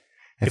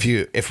 If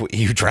you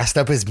dressed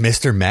up as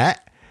Mr.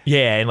 Met.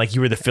 Yeah, and like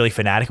you were the Philly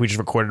Fanatic, we just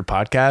recorded a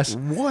podcast.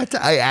 What?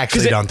 I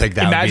actually don't think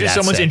that would be imagine that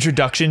someone's sick.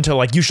 introduction to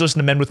like, you should listen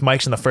to Men with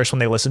Mics, and the first one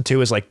they listen to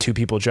is like two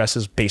people dressed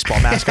as baseball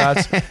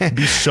mascots. It'd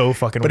be so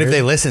fucking But weird. if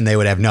they listen, they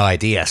would have no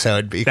idea. So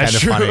it'd be kind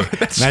of funny.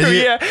 That's Imagine true.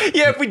 you-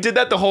 Yeah, if we did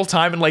that the whole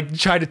time and like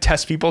tried to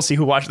test people, see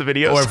who watched the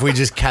videos. Or if we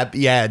just kept,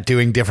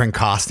 doing different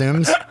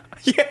costumes.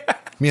 Yeah. I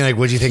mean, like,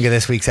 what'd you think of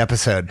this week's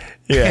episode?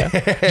 Yeah.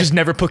 Just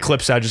never put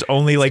clips out. Just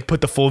only like put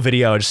the full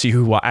video to see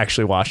who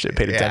actually watched it,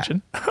 paid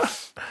attention.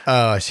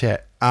 Oh,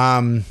 shit.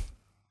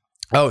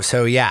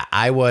 So yeah,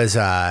 I was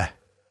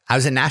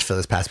in Nashville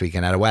this past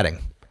weekend at a wedding.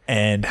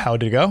 And how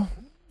did it go?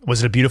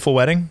 Was it a beautiful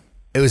wedding?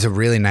 It was a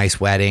really nice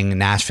wedding.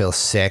 Nashville's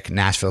sick.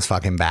 Nashville's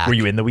fucking back. Were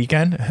you in the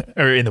weekend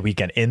or in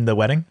the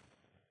wedding?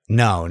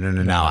 No.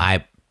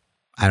 I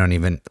don't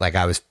even like.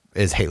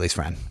 Is Haley's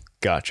friend.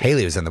 Gotcha.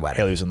 Haley was in the wedding.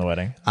 Haley was in the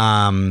wedding.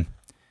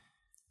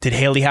 Did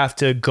Haley have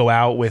to go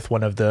out with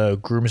one of the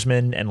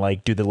groomsmen and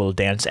like do the little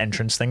dance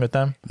entrance thing with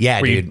them?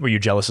 Yeah, Were you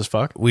jealous as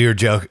fuck? We were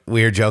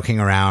joking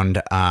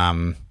around.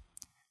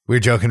 We were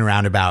joking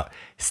around about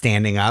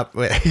standing up.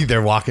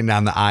 They're walking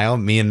down the aisle.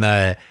 Me and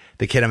the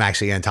kid I'm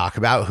actually going to talk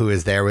about, who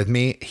is there with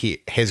me.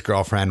 His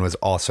girlfriend was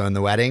also in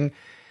the wedding,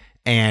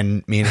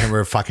 and me and him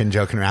were fucking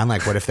joking around.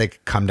 Like, what if they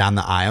come down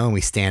the aisle and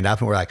we stand up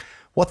and we're like,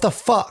 what the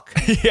fuck?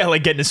 Yeah,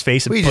 like get in his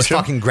face and We push just him.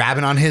 fucking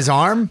grabbing on his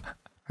arm?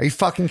 Are you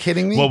fucking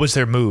kidding me? What was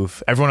their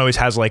move? Everyone always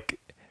has like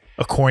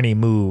a corny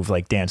move,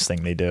 like dance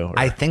thing they do. Or,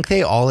 I think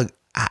they all.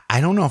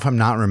 I don't know if I'm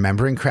not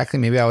remembering correctly.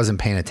 Maybe I wasn't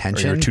paying or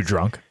attention. you're too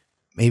drunk.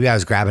 Maybe I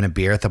was grabbing a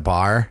beer at the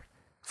bar,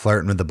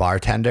 flirting with the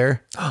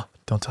bartender.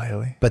 Don't tell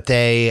Haley. But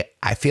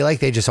I feel like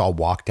they just all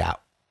walked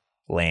out.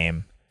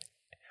 Lame.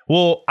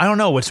 Well, I don't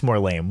know what's more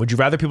lame. Would you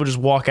rather people just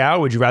walk out?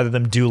 Or would you rather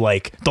them do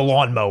like the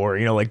lawnmower,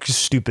 like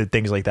just stupid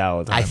things like that all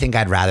the time? I think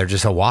I'd rather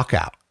just a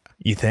walkout.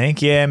 You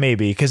think? Yeah,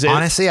 maybe. Because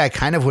Honestly, I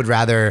kind of would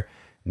rather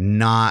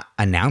not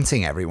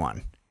announcing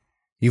everyone.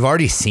 You've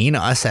already seen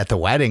us at the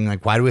wedding.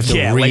 Like, why do we have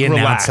to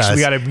re-announce us?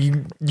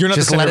 You're not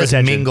just the center let of us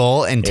attention.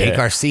 mingle and take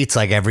Yeah. our seats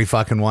like every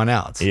fucking one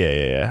else.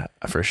 Yeah,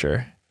 for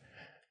sure.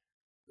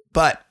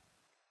 But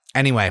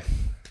anyway,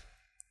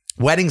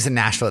 weddings in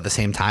Nashville at the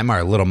same time are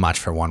a little much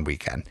for one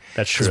weekend.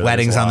 That's true. Because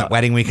weddings That's a on the lot.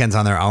 wedding weekends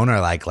on their own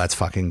are like, let's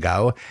fucking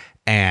go.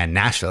 And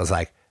Nashville is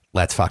like,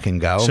 let's fucking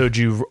go. So did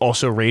you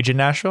also rage in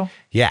Nashville?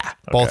 Yeah,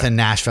 both in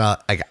Nashville.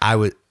 Like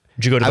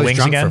Did you go to I the was Wings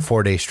drunk again? for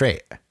 4 days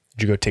straight.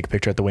 Did you go take a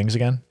picture at the Wings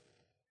again?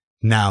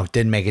 No,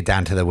 didn't make it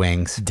down to the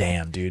Wings.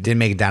 Damn, dude. Didn't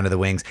make it down to the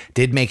Wings.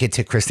 Did make it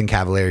to Kristen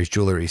Cavallari's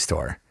jewelry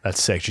store.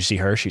 That's sick. Did you see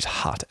her? She's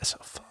hot as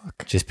a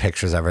fuck. Just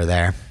pictures of her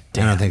there. I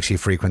don't think she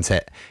frequents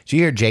it. Did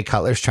you hear Jay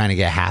Cutler's trying to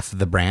get half of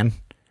the brand?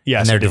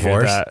 Yes, and they're I did hear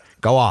divorced. that.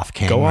 Go off,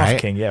 King. Go right?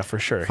 off, King. Yeah, for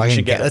sure. He Fucking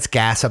should get let's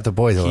gas up the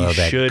boys a little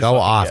bit. should Go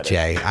fucking off, get it.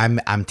 Jay.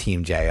 I'm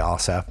Team Jay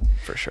also.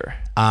 for sure.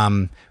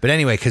 But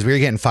anyway, because we were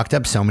getting fucked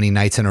up so many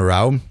nights in a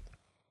row,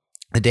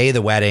 the day of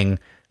the wedding,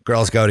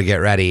 girls go to get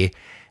ready,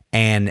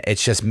 and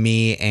it's just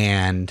me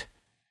and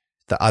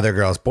the other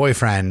girl's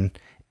boyfriend,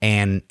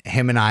 and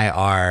him and I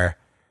are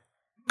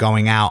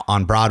going out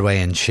on Broadway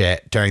and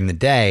shit during the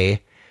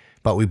day.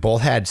 But we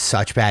both had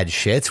such bad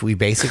shits. We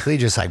basically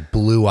just like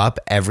blew up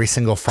every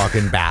single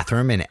fucking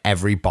bathroom in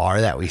every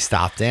bar that we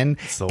stopped in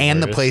the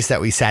and the worst. place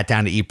that we sat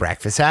down to eat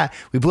breakfast at.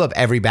 We blew up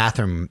every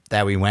bathroom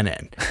that we went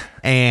in.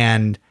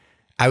 And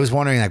I was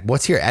wondering, like,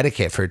 what's your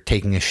etiquette for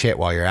taking a shit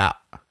while you're out?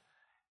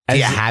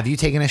 Have you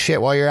taken a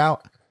shit while you're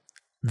out?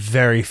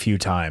 Very few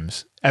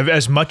times.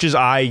 As much as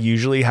I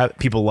usually have,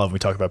 people love when we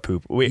talk about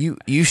poop.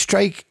 You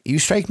strike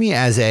me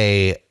as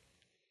a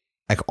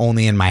like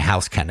only in my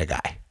house kind of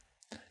guy.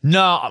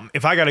 No,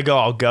 if I gotta go,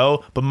 I'll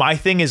go. But my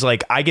thing is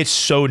like, I get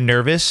so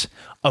nervous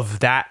of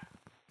that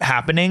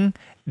happening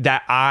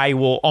that I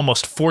will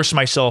almost force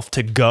myself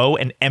to go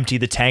and empty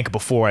the tank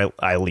before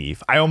I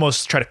leave. I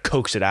almost try to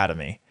coax it out of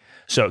me,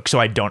 so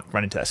I don't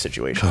run into that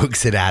situation.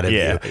 Coax it out of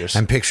Yeah, you. just-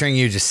 I'm picturing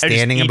you just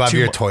standing eat above too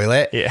your mu-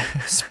 toilet. Yeah.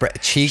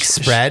 Cheeks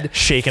spread.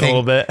 Shaking a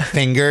little bit.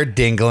 Finger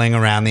dingling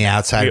around the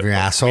outside of your We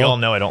all asshole.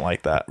 know I don't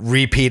like that.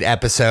 Repeat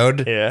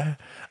episode. Yeah.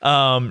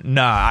 Nah,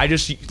 I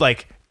just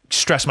like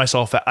stress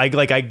myself out. I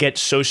get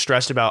so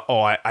stressed about,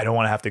 I don't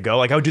want to have to go.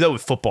 Like I would do that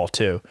with football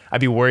too.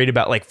 I'd be worried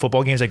about like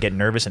football games. I'd get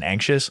nervous and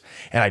anxious,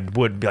 and I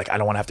would be like, I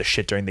don't want to have to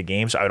shit during the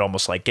game. So I would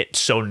almost like get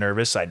so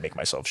nervous I'd make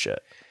myself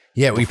shit.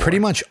 Yeah, we pretty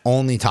much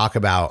only talk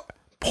about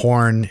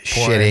porn,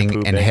 shitting, and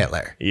pooping.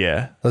 Hitler.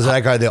 Yeah. Those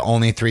are the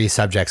only three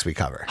subjects we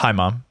cover. Hi,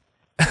 Mom.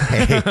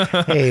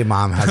 Hey,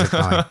 Mom, how's it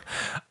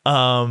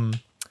going?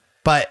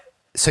 But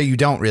so you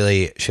don't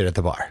really shit at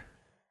the bar.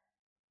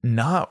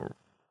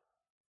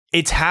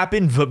 It's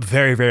happened, but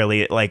very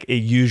rarely. Like it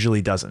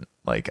usually doesn't.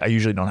 Like I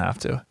usually don't have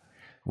to.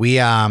 We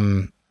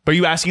But are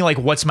you asking like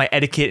what's my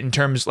etiquette in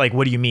terms like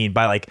what do you mean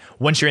by like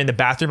once you're in the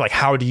bathroom like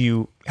how do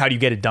you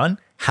get it done?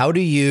 How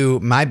do you?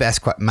 My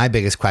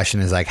biggest question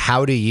is like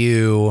how do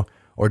you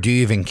or do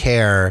you even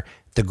care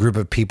the group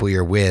of people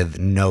you're with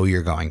know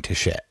you're going to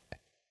shit?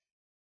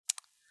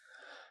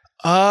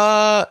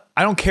 I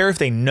don't care if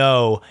they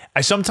know.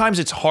 Sometimes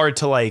it's hard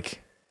to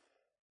like.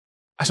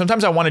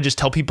 Sometimes I want to just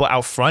tell people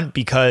out front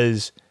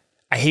because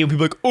I hate when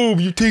people are like, oh,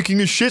 you're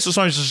taking a shit. So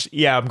sometimes it's just,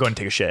 yeah, I'm going to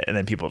take a shit. And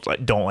then people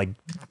like don't like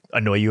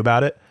annoy you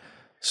about it.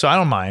 So I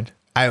don't mind.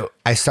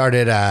 I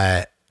started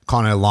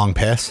calling it a long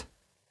piss.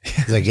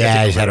 He's like,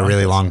 yeah, I just had a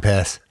really long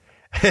piss.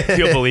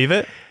 You'll believe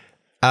it?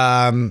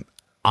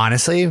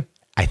 Honestly,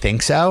 I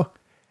think so.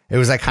 It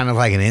was like kind of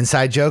like an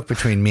inside joke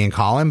between me and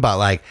Colin, but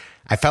like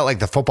I felt like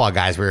the football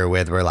guys we were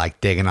with were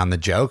like digging on the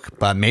joke,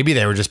 but maybe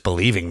they were just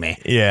believing me.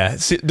 Yeah.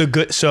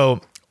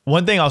 So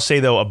one thing I'll say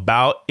though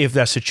about if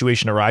that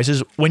situation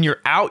arises, when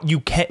you're out,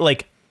 you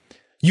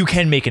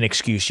can make an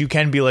excuse. You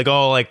can be like,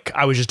 oh, like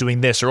I was just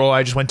doing this, or oh,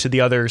 I just went to the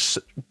other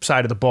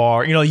side of the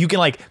bar. You know, you can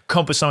like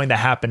come up with something that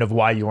happened of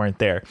why you weren't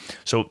there.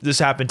 So this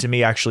happened to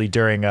me actually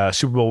during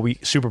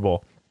Super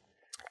Bowl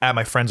at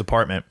my friend's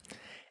apartment.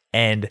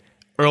 And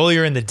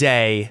earlier in the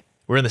day,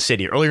 we're in the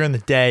city. Earlier in the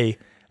day,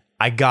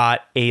 I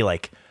got a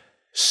like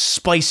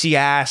spicy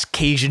ass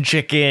Cajun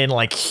chicken,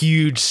 like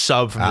huge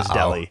sub from this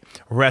deli.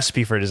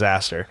 Recipe for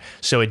disaster.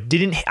 So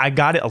I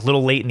got it a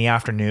little late in the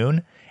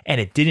afternoon, and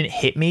it didn't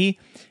hit me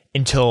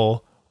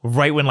until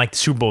right when like the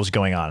Super Bowl was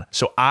going on.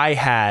 So I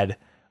had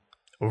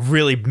a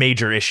really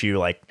major issue.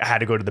 Like I had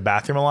to go to the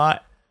bathroom a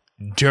lot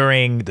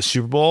during the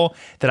Super Bowl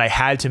that I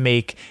had to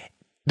make.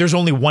 There's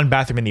only one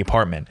bathroom in the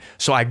apartment.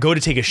 So I go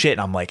to take a shit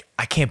and I'm like,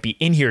 I can't be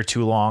in here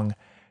too long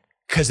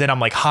because then I'm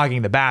like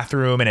hogging the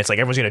bathroom and it's like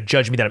everyone's going to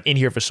judge me that I'm in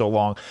here for so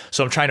long.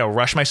 So I'm trying to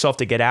rush myself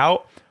to get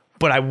out,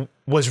 but I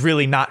was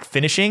really not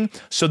finishing.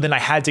 So then I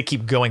had to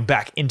keep going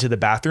back into the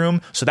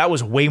bathroom. So that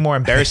was way more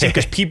embarrassing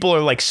because people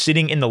are like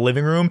sitting in the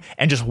living room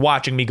and just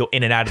watching me go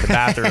in and out of the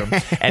bathroom.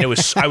 And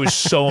I was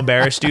so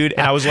embarrassed, dude.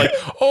 And I was like,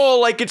 oh,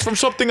 like it's from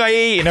something I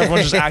ate. And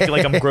everyone's just acting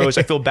like I'm gross.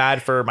 I feel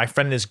bad for my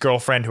friend and his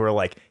girlfriend who are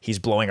like, he's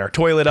blowing our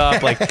toilet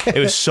up. Like it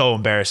was so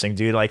embarrassing,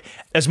 dude. Like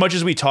as much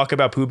as we talk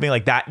about pooping,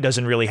 like that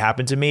doesn't really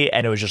happen to me.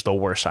 And it was just the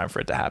worst time for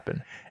it to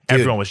happen.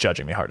 Dude, everyone was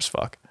judging me hard as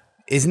fuck.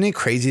 Isn't it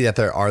crazy that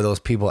there are those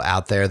people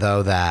out there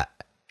though that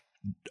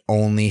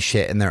only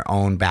shit in their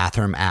own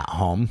bathroom at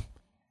home?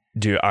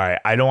 Dude, all right.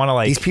 I don't want to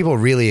like... These people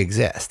really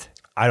exist.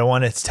 I don't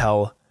want to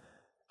tell...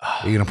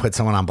 Are you going to put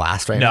someone on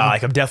blast right now? No,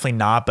 like I'm definitely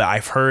not, but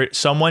I've heard...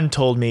 Someone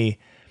told me...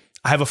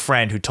 I have a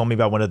friend who told me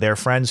about one of their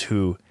friends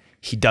who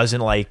he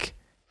doesn't like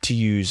to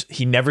use...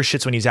 He never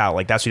shits when he's out.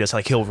 Like that's what he does.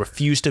 Like he'll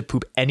refuse to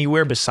poop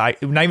anywhere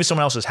beside... Not even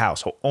someone else's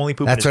house. He'll only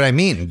poop That's what I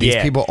mean. These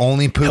people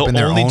only poop in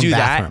their own bathroom. He'll only do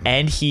that,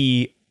 and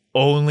he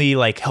only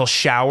like... He'll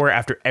shower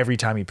after every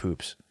time he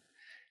poops.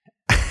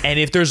 And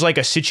if there's like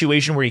a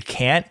situation where he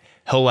can't,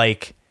 he'll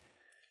like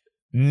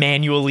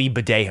manually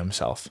bidet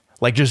himself,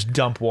 like just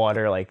dump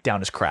water like down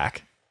his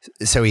crack.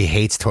 So he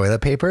hates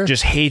toilet paper?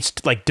 Just hates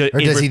like... Or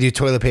does he do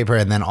toilet paper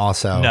and then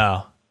also...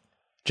 No,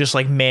 just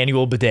like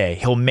manual bidet.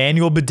 He'll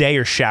manual bidet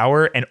or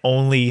shower and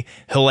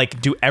he'll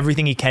like do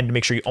everything he can to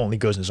make sure he only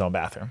goes in his own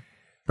bathroom.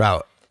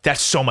 Bro.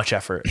 That's so much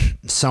effort.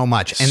 So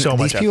much. And so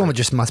these people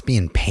just must be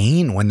in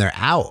pain when they're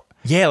out.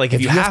 Yeah, like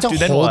if you have to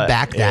then hold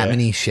back that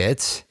many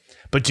shits...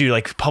 But dude,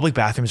 like public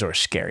bathrooms are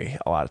scary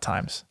a lot of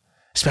times,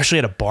 especially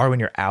at a bar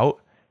when you're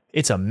out.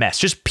 It's a mess.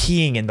 Just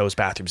peeing in those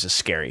bathrooms is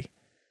scary.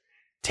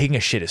 Taking a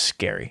shit is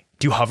scary.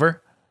 Do you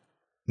hover?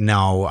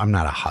 No, I'm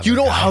not a hover. You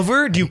don't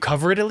hover? Do you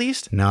cover it at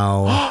least?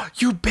 No.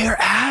 You bare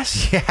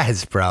ass?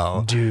 Yes,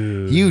 bro.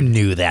 Dude. You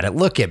knew that.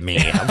 Look at me.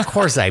 Of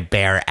course I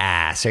bare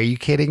ass. Are you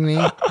kidding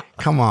me?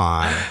 Come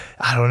on.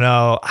 I don't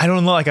know.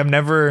 Like I've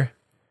never...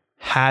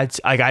 I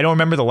don't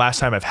remember the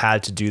last time I've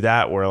had to do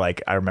that where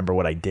like I remember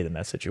what I did in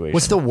that situation.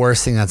 What's the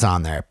worst thing that's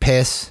on there?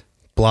 Piss,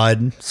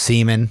 blood,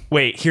 semen.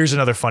 Wait, here's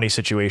another funny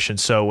situation.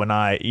 So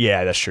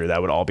yeah, that's true.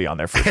 That would all be on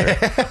there for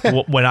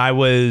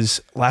sure.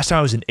 Last time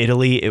I was in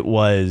Italy, it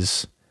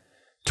was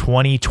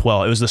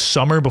 2012. It was the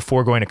summer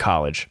before going to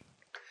college.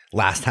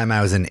 Last time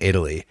I was in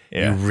Italy, you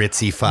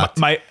ritzy fuck.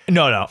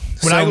 No.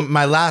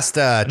 My last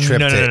trip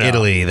to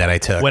Italy that I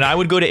took. When I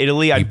would go to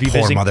Italy, I'd be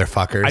visiting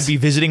motherfuckers. I'd be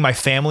visiting my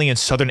family in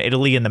southern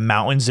Italy in the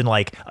mountains in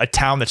like a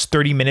town that's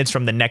 30 minutes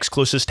from the next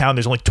closest town.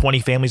 There's only 20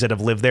 families that have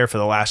lived there for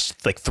the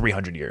last like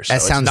 300 years.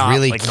 That sounds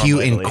really like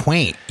cute and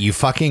quaint. You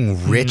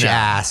fucking rich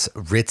ass,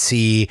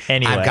 ritzy.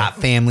 Anyway, I've got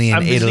family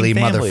in Italy,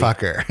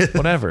 motherfucker.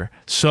 Whatever.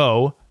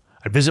 So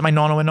I'd visit my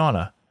nonna and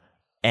nonna,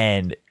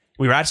 and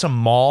we were at some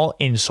mall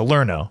in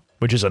Salerno,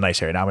 which is a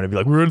nice area. Now I'm going to be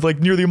like, we're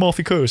like near the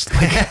Amalfi Coast.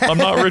 Like, I'm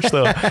not rich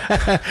though.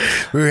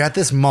 We were at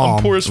this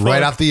mall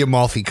right off the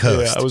Amalfi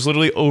Coast. Yeah, I was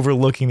literally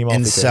overlooking the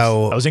Amalfi Coast.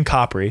 So I was in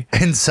Capri.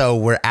 And so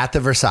we're at the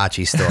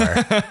Versace store.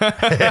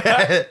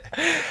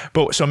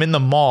 So I'm in the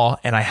mall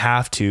and I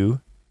have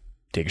to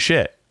take a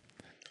shit.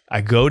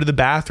 I go to the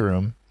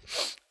bathroom.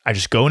 I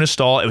just go in a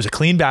stall. It was a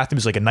clean bathroom. It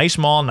was like a nice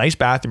mall, nice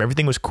bathroom.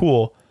 Everything was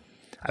cool.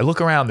 I look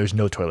around. There's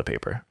no toilet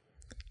paper.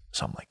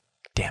 So I'm like,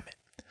 damn it.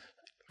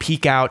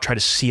 peek out, try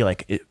to see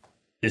like, is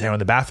anyone in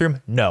the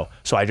bathroom? No.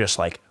 So I just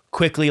like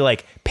quickly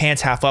like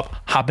pants half up,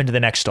 hop into the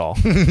next stall.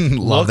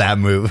 Love that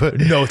move.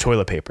 No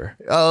toilet paper.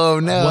 Oh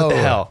no. What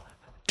the hell?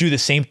 Do the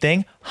same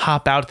thing,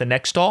 hop out at the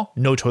next stall,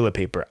 no toilet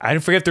paper. I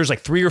forget if there's like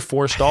 3 or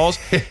 4 stalls.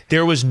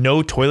 There was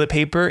no toilet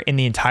paper in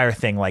the entire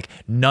thing, like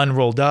none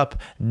rolled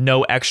up,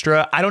 no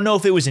extra. I don't know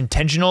if it was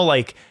intentional,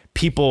 like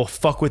people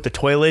fuck with the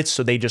toilets,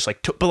 so they just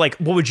like but like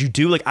what would you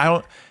do? Like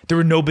there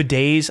were no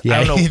bidets. Yeah,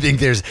 I don't know. You think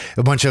there's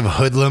a bunch of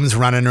hoodlums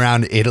running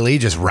around Italy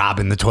just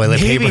robbing the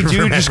toilet Maybe, paper? dude,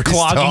 from just every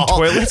clogging stall?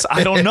 toilets.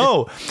 I don't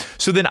know.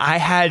 So then I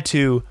had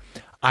to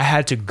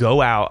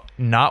go out,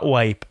 not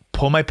wipe,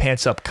 pull my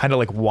pants up, kind of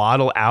like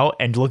waddle out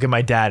and look at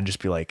my dad and just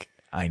be like,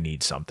 I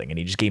need something. And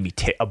he just gave me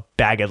a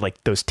bag of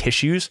like those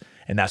tissues.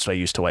 And that's what I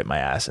used to wipe my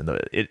ass in the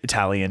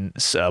Italian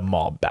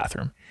mall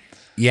bathroom.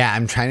 Yeah,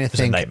 I'm trying to It was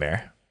think. a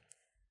nightmare.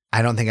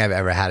 I don't think I've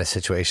ever had a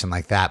situation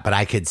like that, but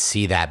I could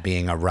see that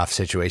being a rough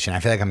situation. I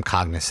feel like I'm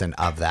cognizant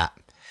of that.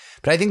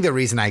 But I think the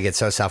reason I get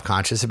so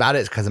self-conscious about it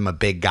is because I'm a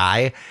big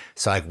guy.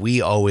 So like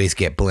we always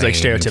get blamed.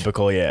 It's like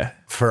stereotypical, yeah.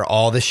 For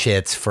all the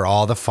shits, for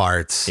all the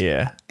farts.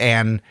 Yeah.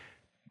 And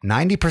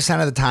 90%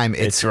 of the time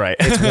it's right.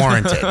 It's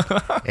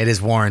warranted. It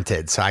is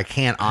warranted. So I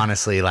can't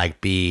honestly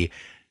like be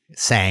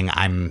saying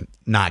I'm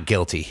not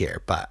guilty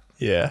here, but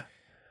Yeah.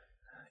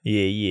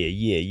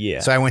 Yeah.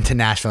 so I went to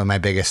Nashville and my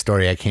biggest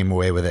story, I came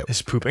away with it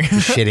It's pooping.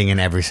 shitting in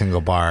every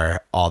single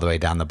bar all the way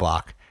down the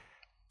block.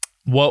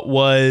 What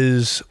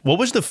was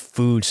the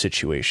food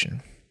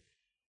situation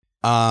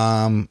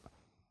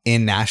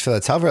In Nashville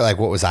itself, or like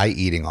what was I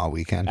eating all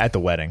weekend? at the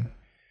wedding?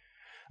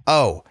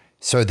 Oh,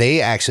 so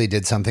they actually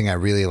did something I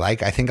really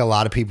like. I think a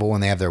lot of people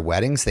when they have their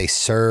weddings, they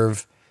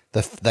serve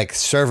like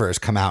servers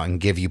come out and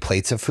give you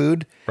plates of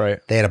food. Right.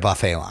 They had a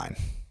buffet line.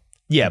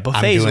 Yeah,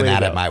 buffet. I'm doing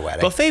that at my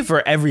wedding. Buffet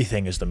for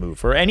everything is the move.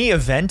 For any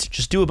event,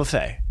 just do a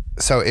buffet.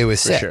 So it was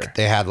sick. sure.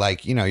 They had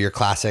like, your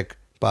classic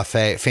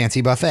buffet,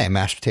 fancy buffet,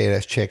 mashed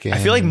potatoes, chicken. I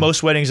feel like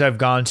most weddings I've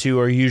gone to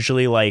are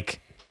usually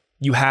like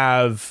you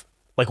have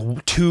like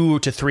 2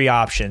 to 3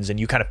 options and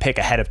you kind of pick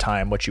ahead of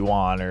time what you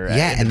want or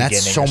yeah, and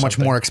that's so much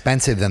more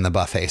expensive than the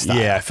buffet style.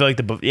 Yeah, I feel like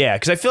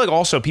because I feel like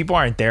also people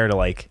aren't there to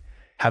like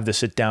have the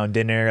sit down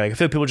dinner. Like I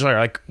feel like people just are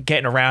like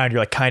getting around.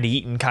 You're like kind of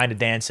eating, kind of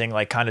dancing,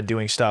 like kind of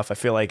doing stuff. I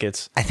feel like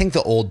it's I think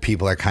the old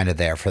people are kind of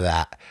there for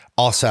that.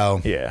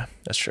 Also, yeah,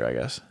 that's true. I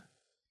guess.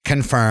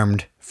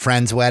 confirmed,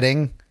 friend's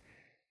wedding,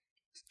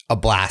 a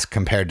blast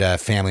compared to a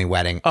family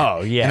wedding.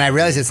 Oh yeah, And I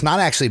realize it's not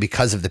actually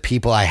because of the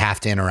people I have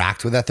to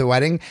interact with at the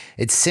wedding.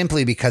 It's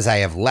simply because I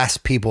have less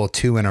people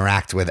to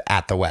interact with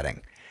at the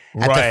wedding.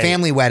 At the Right.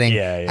 family wedding,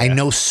 Yeah. I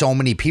know so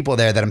many people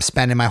there that I'm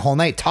spending my whole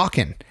night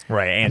talking.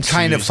 right. And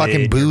trying to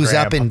fucking booze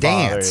up and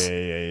dance.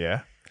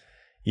 Yeah.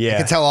 I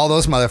can tell all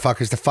those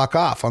motherfuckers to fuck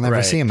off. I'll never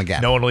Right. see them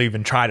again. No one will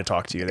even try to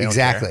talk to you. They don't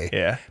care. Exactly.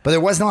 Yeah. But there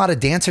wasn't a lot of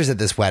dancers at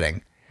this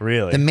wedding.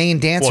 Really. The main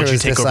dancer Well, did you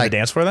is take this over like, the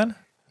dance floor then?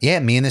 yeah,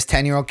 me and this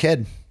 10-year-old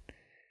kid.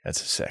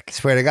 That's sick.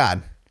 Swear to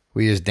God.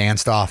 We just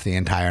danced off the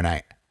entire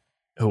night.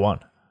 Who won?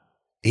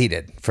 He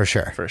did, for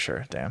sure. For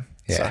sure. Damn.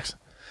 Yeah. Sucks.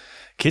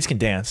 Kids can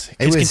dance.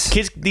 It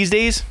Kids these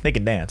days, they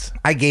can dance.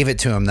 I gave it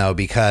to him though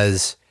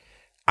because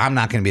I'm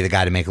not going to be the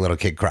guy to make a little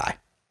kid cry.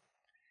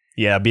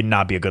 Yeah, it'd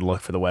not be a good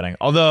look for the wedding.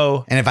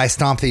 Although, And if I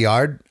stomp the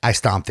yard, I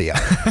stomp the yard.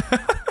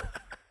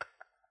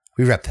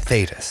 We rep the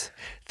thetas.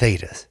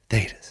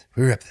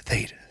 We rep the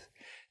thetas.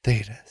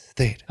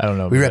 I don't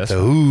know. We if rep that's- the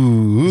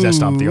ooh. Is that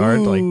Stomp the Yard,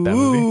 like that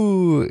movie?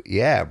 Ooh.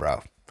 Yeah,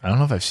 bro. I don't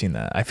know if I've seen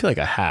that. I feel like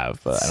I have,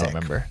 but I Sick. don't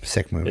remember.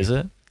 Sick movie. Is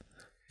it?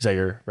 Is that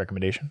your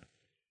recommendation?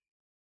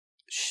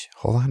 Shh,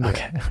 hold on.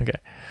 Okay. Okay.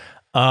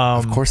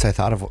 Of course, I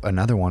thought of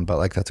another one, but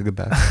like that's a good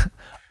bet.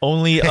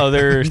 Only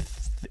other.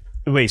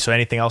 Wait. So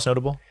anything else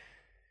notable?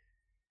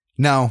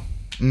 No.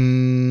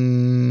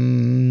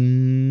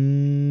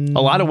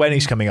 A lot of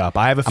weddings coming up.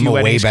 I have a I'm few a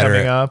way weddings better.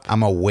 coming up.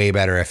 I'm a way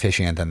better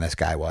officiant than this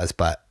guy was,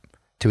 but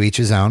to each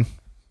his own.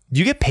 Do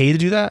you get paid to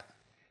do that?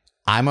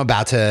 I'm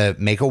about to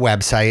make a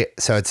website,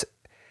 so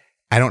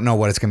I don't know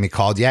what it's going to be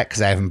called yet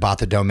because I haven't bought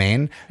the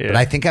domain, but Yeah.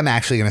 I think I'm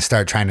actually going to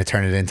start trying to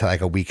turn it into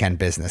like a weekend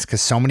business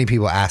because so many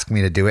people ask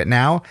me to do it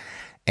now,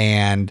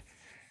 and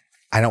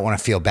I don't want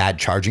to feel bad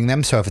charging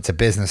them. So if it's a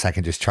business, I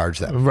can just charge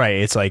them. Right.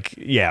 It's like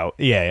yeah.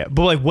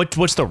 But like,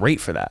 what's the rate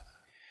for that?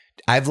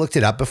 I've looked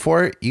it up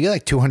before. You get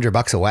like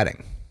 $200 a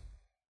wedding.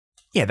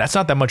 Yeah, that's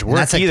not that much And work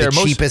that's like either. the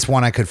cheapest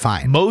one I could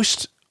find.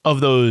 Most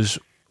of those,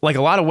 like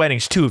a lot of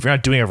weddings too, if you're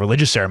not doing a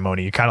religious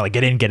ceremony, you kind of like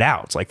get in, get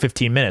out. It's like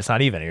 15 minutes,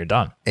 not even, and you're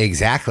done.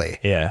 Exactly.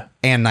 Yeah.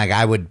 And like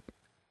I would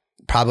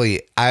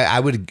probably I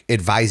would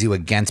advise you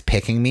against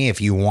picking me if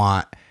you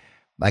want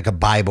like a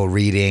Bible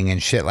reading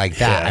and shit like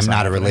that. Yeah, I'm that's not not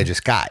a happening. religious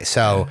guy.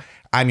 So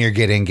I'm your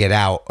get in, get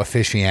out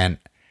officiant.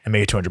 And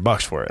make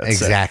 $200 for it. That's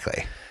sick.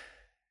 Exactly.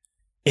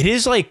 It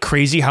is like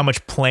crazy how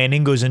much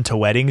planning goes into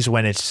weddings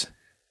when it's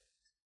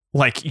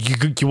like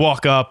you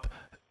walk up,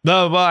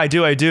 blah, blah, blah, I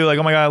do, like,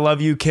 oh my God, I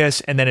love you,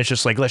 kiss. And then it's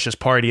just like, let's just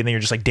party. And then you're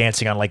just like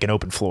dancing on like an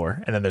open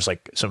floor. And then there's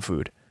like some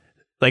food.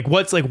 Like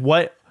what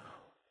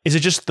is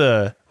it just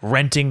the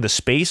renting the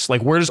space?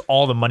 Like, where does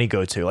all the money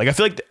go to? Like, I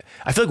feel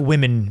like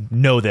women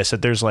know this,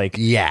 that there's like,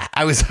 Yeah,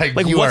 I was like,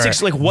 you what's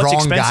are what's wrong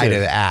expensive? guy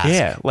to ask.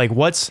 Yeah, like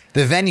what's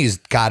The venue's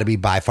got to be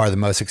by far the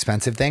most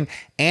expensive thing.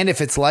 And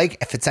if it's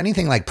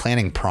anything like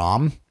planning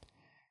prom,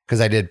 because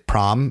I did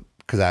prom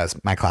because I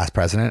was my class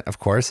president, of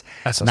course.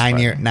 That sounds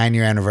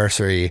 9-year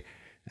anniversary.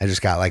 I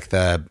just got like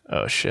the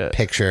oh shit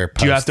picture.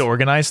 Do you have post. to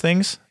organize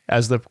things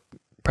as the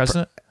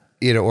president?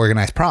 You to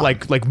organize prom?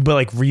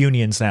 Like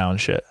reunions now and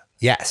shit.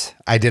 Yes,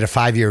 I did a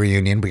 5-year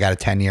reunion. We got a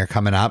 10-year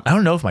coming up. I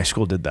don't know if my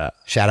school did that.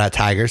 Shout out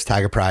Tigers,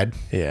 Tiger Pride.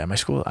 Yeah, my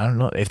school. I don't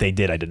know if they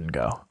did. I didn't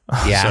go.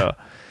 Yeah. So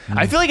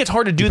I feel like it's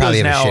hard to do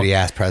Probably those have now. a shitty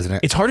ass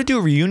president. It's hard to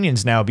do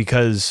reunions now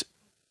because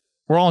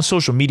we're all on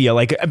social media.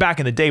 Like back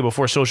in the day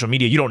before social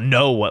media, you don't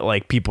know what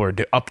like people are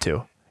up to.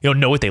 You don't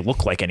know what they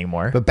look like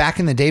anymore. But back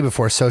in the day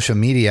before social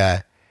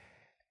media,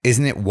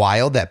 isn't it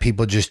wild that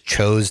people just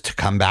chose to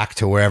come back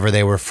to wherever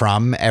they were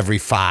from every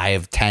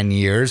 5-10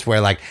 years, where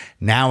like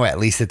now at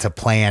least it's a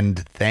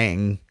planned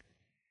thing?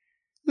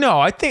 No,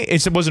 I think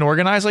it wasn't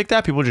organized like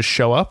that. People just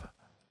show up.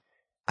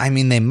 I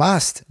mean, they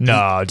must.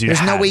 No, dude.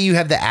 There's no way you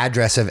have the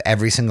address of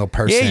every single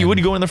person. Yeah, you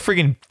would go in the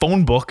friggin'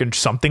 phone book and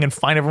something and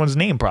find everyone's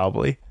name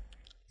probably.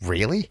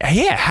 Really?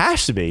 Yeah, it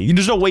has to be.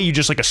 There's no way you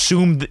just like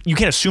assume that you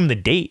can't assume the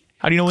date.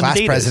 How do you know when Class the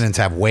date presidents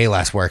have way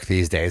less work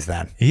these days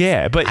then. is?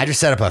 Yeah, but I just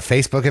set up a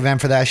Facebook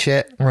event for that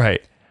shit.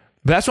 right.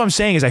 But that's what I'm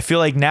saying is I feel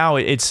like now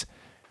it's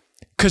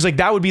because like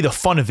that would be the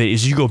fun of it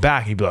is you go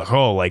back and you'd be like,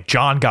 oh, like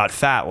John got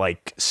fat,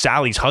 like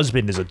Sally's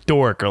husband is a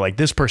dork, or like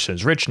this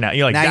person's rich now.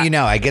 You're like, Now that, you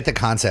know, I get the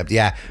concept.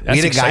 Yeah. That's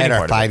We the had a guy at exciting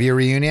our part of it. 5-year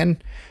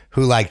reunion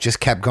who like just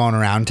kept going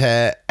around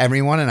to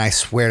everyone. And I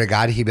swear to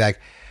God, he'd be like,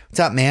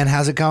 what's up, man?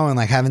 How's it going?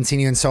 Like, haven't seen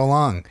you in so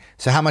long.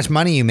 So how much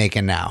money you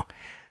making now?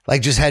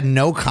 Like, just had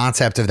no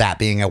concept of that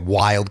being a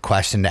wild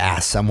question to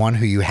ask someone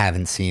who you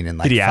haven't seen in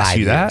like Did he 5 ask you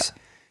years. that?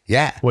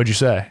 Yeah. What'd you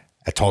say?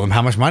 I told him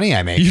how much money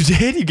I make. You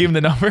did? You gave him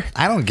the number?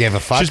 I don't give a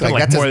fuck. Just been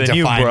Like, like that more doesn't than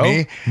you, define bro.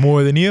 me.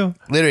 More than you.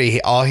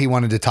 Literally, all he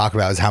wanted to talk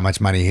about was how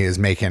much money he was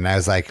making. I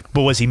was like,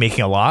 But was he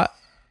making a lot?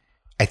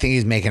 I think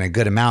he's making a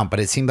good amount, but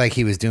it seemed like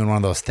he was doing one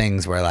of those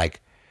things where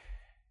like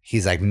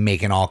he's like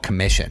making all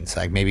commissions.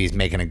 Like maybe he's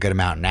making a good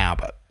amount now,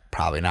 but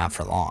probably not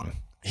for long.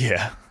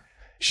 Yeah.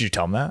 Should you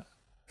tell him that?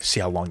 See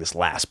how long this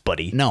lasts,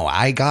 buddy. No,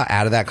 I got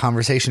out of that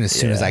conversation as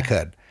soon as Yeah. I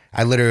could.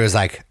 I literally was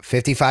like,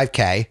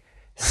 55K.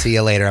 See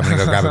you later. I'm going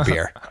to go grab a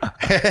beer.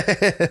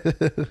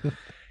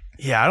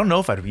 Yeah, I don't know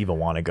if I'd even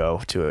want to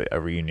go to a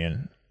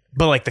reunion.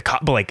 But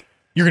like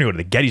you're gonna go to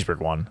the Gettysburg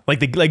one. Like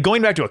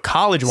going back to a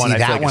college one. See, I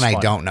feel that like one is I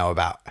fun. don't know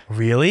about.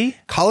 Really?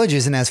 College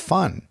isn't as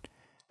fun.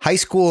 High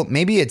school,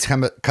 maybe it's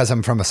because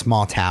I'm from a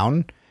small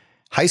town.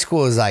 High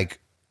school is like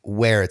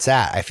where it's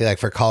at. I feel like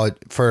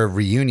for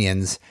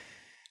reunions,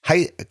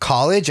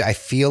 college, I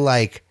feel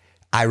like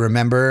I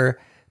remember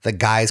the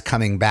guys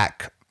coming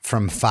back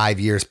from 5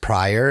 years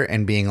prior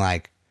and being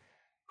like,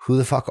 who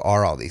the fuck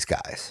are all these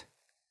guys?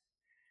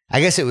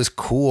 I guess it was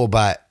cool,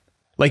 but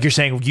Like you're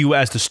saying, you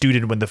as the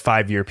student, when the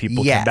 5-year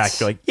people Yes. come back,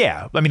 you're like,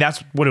 yeah. I mean,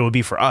 that's what it would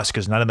be for us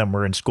because none of them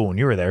were in school when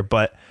you were there.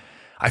 But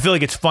I feel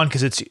like it's fun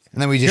because it's and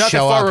then we you're just not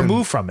show that far up.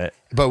 removed from it.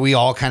 But we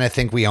all kind of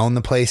think we own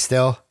the place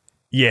still.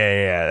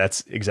 Yeah,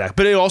 that's exact.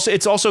 But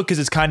it's also because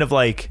it's kind of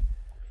like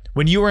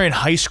when you were in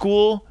high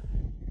school,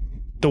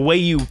 the way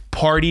you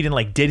partied and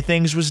like did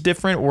things was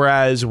different.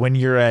 Whereas when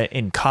you're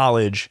in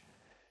college,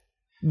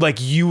 like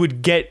you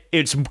would get,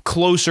 it's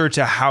closer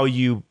to how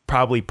you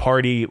probably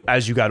party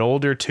as you got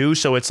older too.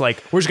 So it's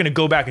like, we're just going to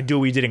go back and do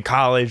what we did in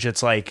college.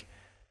 It's like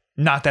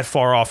not that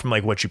far off from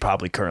like what you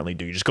probably currently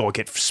do. You just go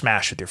get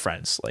smashed with your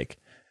friends. Like,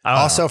 I don't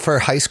know. Also for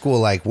high school,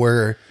 like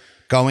we're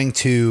going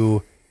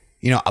to,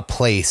 a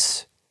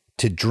place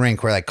to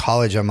drink, where like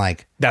college, I'm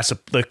like,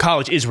 the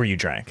college is where you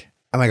drank.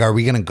 are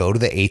we going to go to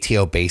the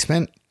ATO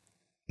basement?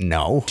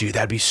 No. Dude,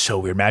 that'd be so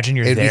weird. Imagine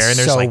you're It'd be there and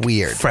there's so like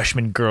weird.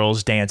 freshman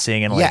girls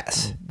dancing and like,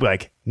 Yes.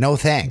 like No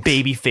thanks.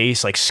 baby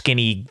face, like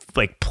skinny,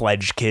 like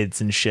pledge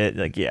kids and shit.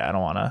 Like, yeah, I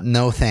don't want to.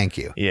 No thank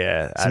you.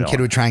 Yeah. Some kid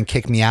would try and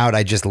kick me out.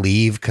 I just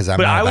leave because I'm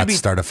But I not would about be- to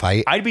start a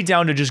fight. I'd be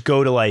down to just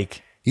go to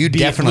like. You'd be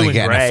definitely Blue and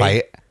get in a Gray.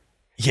 fight.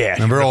 Yeah.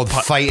 Remember old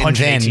fighting punch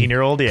an Vin?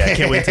 18-year-old? Yeah. I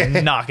can't wait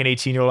to knock an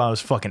 18-year-old on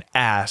his fucking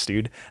ass,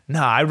 dude.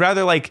 Nah, I'd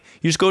rather like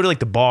you just go to like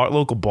the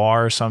local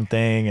bar or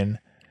something and.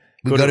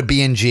 We go to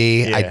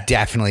B&G. Yeah. I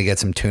definitely get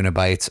some tuna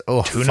bites.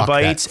 Oh, Tuna fuck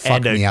bites that.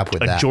 Fuck and me up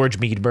with a that. George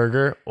Mead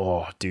burger.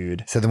 Oh,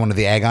 dude. So the one with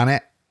the egg on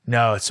it?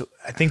 No,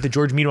 I think the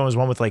George Mead one was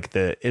one with like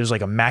it was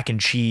like a mac and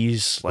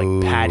cheese, like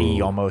patty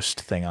almost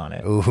thing on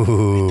it.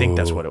 Ooh. I think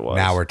that's what it was.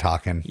 Now we're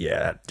talking.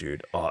 Yeah,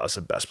 dude. Oh, that's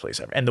the best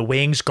place ever. And the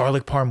wings,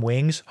 garlic parm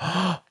wings.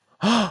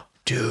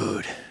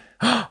 Dude,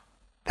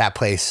 That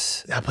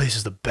place. that place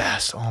is the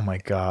best. Oh my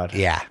God.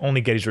 Yeah. Only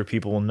Gettysburg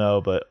people will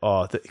know, but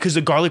because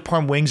the garlic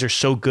parm wings are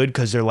so good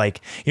because they're like,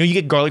 you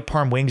get garlic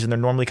parm wings and they're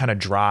normally kind of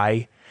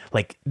dry.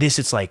 Like this,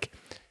 it's like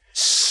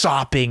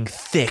sopping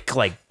thick,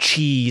 like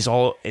cheese.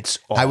 I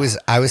was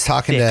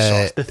talking thick to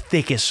sauce, the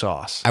thickest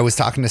sauce. I was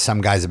talking to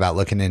some guys about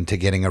looking into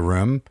getting a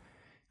room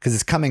because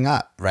it's coming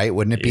up, right?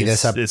 Wouldn't it be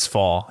this It's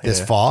fall. this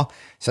Yeah. fall?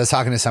 So I was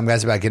talking to some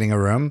guys about getting a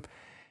room,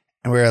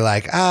 And we were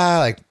like,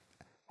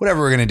 whatever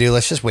we're going to do,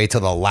 let's just wait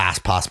till the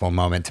last possible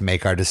moment to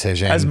make our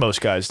decision. As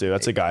most guys do.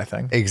 That's a guy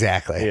thing.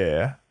 Exactly.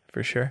 Yeah,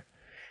 for sure.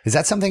 Is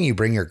that something you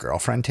bring your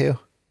girlfriend to?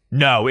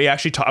 No, we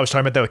actually. I was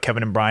talking about that with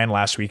Kevin and Brian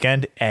last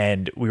weekend,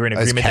 and we were in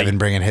agreement. Is Kevin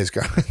bringing his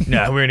girlfriend?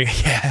 No, we're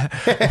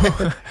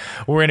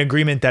in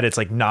agreement that it's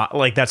like not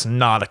like that's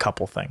not a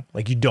couple thing.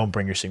 Like you don't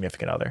bring your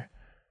significant other.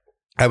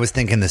 I was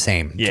thinking the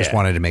same. Yeah. Just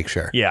wanted to make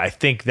sure. Yeah, I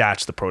think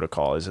that's the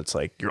protocol. Is it's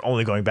like you're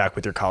only going back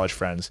with your college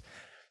friends.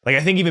 Like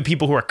I think even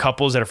people who are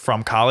couples that are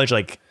from college,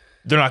 like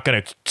they're not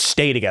gonna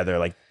stay together.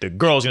 Like the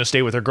girl's gonna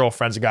stay with her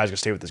girlfriends, the guy's gonna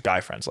stay with his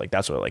guy friends. Like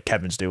that's what like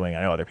Kevin's doing.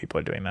 I know other people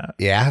are doing that.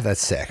 Yeah, that's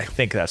sick. I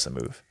think that's the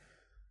move.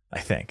 I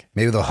think.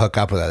 Maybe they'll hook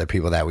up with other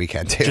people that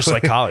weekend too. Just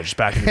like college, just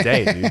back in the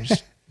day, dude.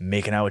 Just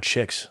making out with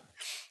chicks.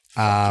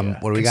 What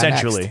do we got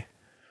next?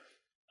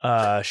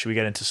 Consensually. Should we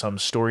get into some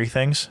story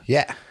things?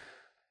 Yeah.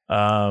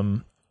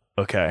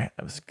 Okay.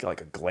 It was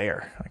like a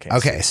glare. I can't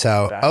Okay, see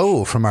so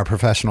back. from our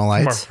professional From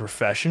our lights.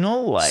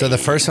 professional lights. So the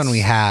first one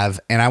we have,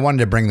 and I wanted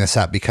to bring this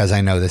up because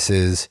I know this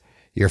is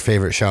your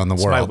favorite show in the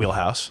It's my world.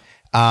 wheelhouse.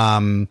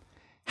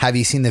 Have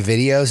you seen the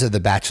videos of the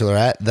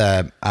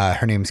Bachelorette?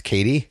 Her name's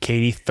Katie.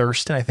 Katie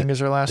Thurston, I think is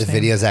her last The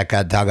name. videos that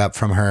got dug up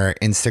from her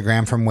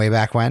Instagram from way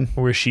back when.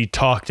 Where she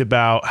talked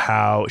about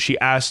how she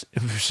asked,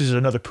 this is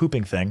another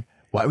pooping thing.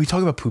 Why are we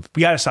talking about poop?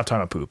 We got to stop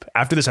talking about poop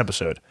after this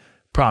episode.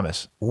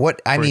 Promise.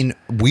 What I mean,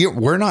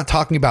 we're not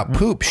talking about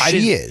poop.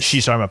 She is.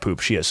 She's talking about poop.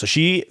 She is. So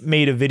she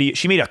made a video.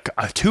 She made a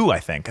two, I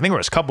think. I think it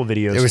was a couple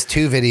videos. There was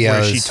 2 videos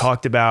where she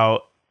talked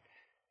about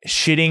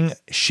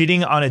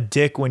shitting on a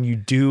dick when you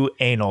do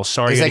anal.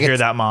 Sorry to hear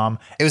that, Mom.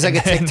 It was like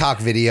a TikTok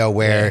video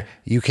where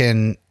you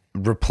can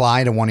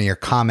reply to one of your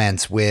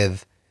comments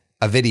with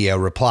a video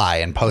reply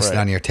and post it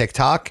on your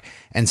TikTok.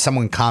 And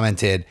someone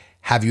commented,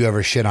 "Have you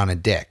ever shit on a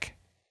dick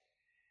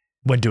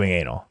when doing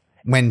anal?"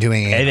 When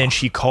doing anal. And then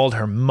she called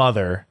her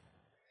mother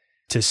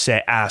to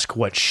ask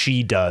what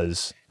she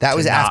does. That to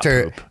was not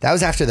after poop. that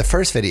was after the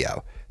first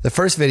video. The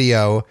first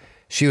video,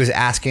 she was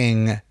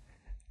asking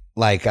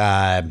like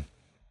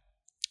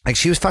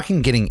she was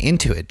fucking getting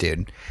into it,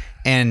 dude.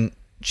 And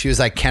she was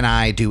like, "Can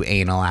I do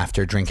anal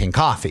after drinking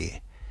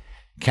coffee?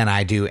 Can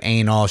I do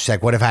anal?" She's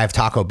like, "What if I have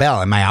Taco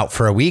Bell? Am I out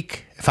for a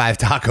week? If I have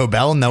Taco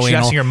Bell, no She's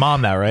anal." asking her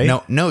mom that, right?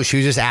 No, she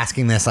was just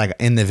asking this like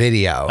in the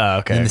video. Oh,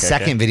 okay, And the okay,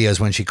 second video is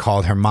when she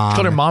called her mom. She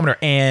called her mom and her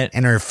aunt.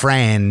 And her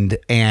friend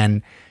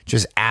and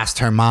just asked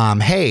her mom,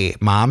 "Hey,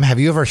 Mom, have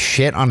you ever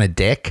shit on a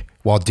dick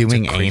while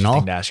doing Crazy anal?"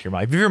 thing to ask your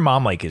mom. If your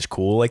mom like is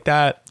cool like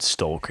that, it's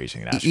still crazy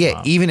thing to ask your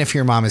mom. Even if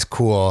your mom is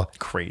cool,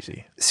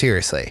 Crazy.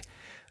 seriously.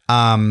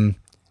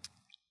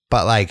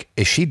 But like,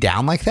 is she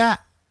down like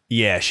that?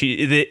 Yeah,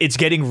 it's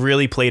getting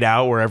really played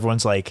out where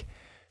everyone's like,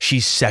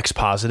 she's sex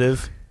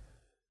positive.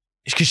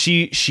 Because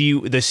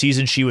the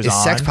season she was Is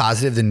on. sex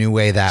positive the new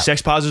way that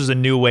Sex positive is a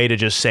new way to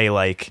just say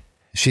like,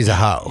 she's a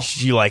hoe?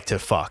 you like to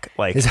fuck.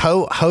 Like, Is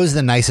ho's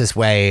the nicest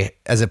way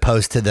as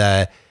opposed to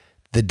the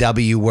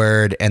W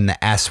word and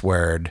the S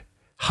word?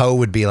 Hoe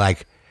would be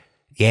like,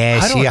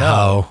 yeah, I she don't a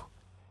know. hoe.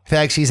 I feel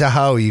like she's a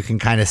hoe. You can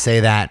kind of say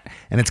that.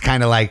 And it's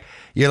kind of like,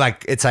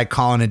 it's like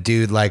calling a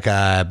dude like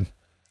a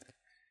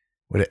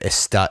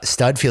stud.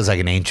 Stud feels like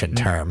an ancient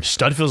term.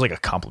 stud feels like a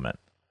compliment.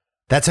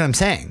 That's what I'm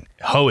saying.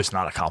 Hoe is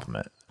not a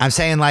compliment. I'm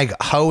saying like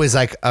hoe is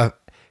like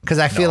because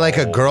I feel like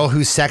a No. girl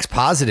who's sex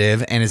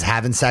positive and is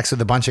having sex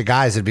with a bunch of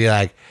guys would be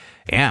like,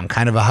 yeah, I'm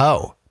kind of a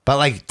hoe. But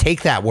like,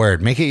 take that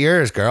word, make it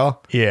yours,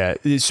 girl. Yeah,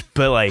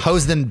 but like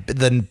Hoe's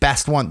the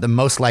best one, the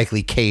most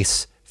likely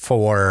case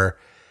for.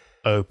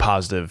 a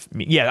positive.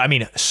 Yeah, I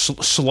mean,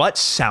 slut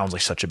sounds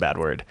like such a bad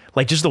word.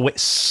 Like just the way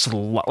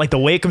slut, like the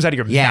way it comes out of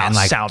your mouth And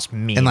like sounds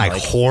mean. and like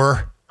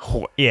whore.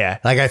 Yeah.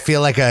 Like I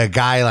feel like a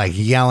guy like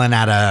yelling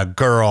at a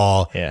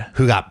girl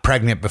who got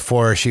pregnant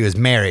before she was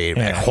married.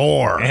 Like,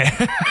 whore.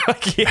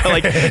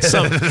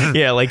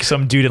 like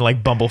some dude in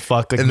like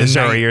Bumblefuck, like In the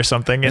Missouri ni- or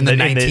something In the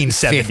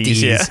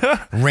 1950s,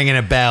 Yeah. ringing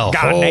a bell.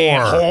 Got a name,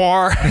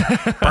 Whore.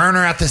 whore. Burn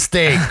her at the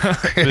stake.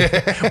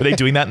 Were they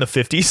doing that in the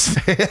 50s?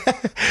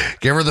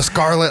 Give her the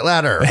scarlet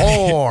letter.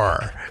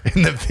 Whore.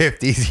 In the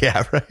 50s,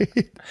 yeah,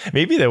 right?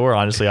 Maybe they were,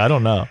 honestly. I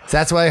don't know. So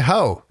that's why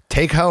hoe.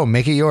 Take hoe.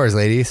 Make it yours,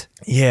 ladies.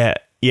 Yeah.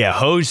 Yeah,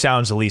 hoe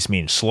sounds the least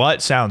mean. Slut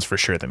sounds for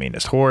sure the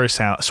meanest.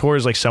 Whore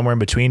is like somewhere in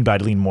between, but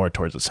I'd lean more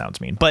towards it sounds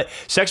mean. But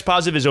sex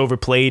positive is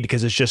overplayed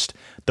because it's just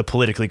the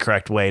politically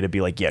correct way to be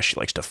like, yeah, she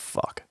likes to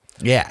fuck.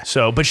 Yeah.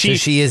 So, but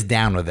she is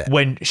down with it.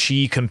 When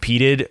she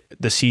competed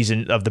the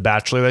season of The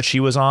Bachelor that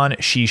she was on,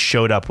 she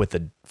showed up with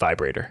the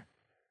vibrator.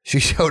 She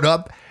showed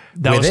up.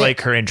 That with was it?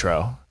 like her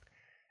intro.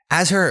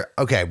 As her.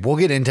 Okay, we'll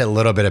get into a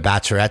little bit of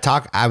Bachelorette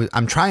talk.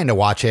 I'm trying to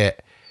watch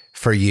it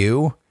for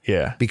you.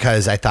 Yeah.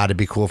 Because I thought it'd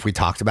be cool if we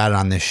talked about it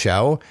on this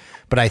show.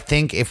 But I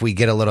think if we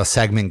get a little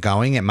segment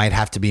going, it might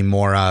have to be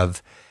more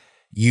of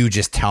you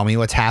just tell me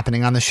what's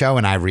happening on the show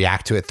and I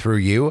react to it through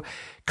you.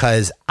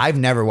 Because I've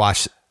never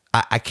watched.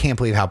 I can't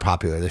believe how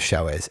popular this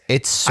show is.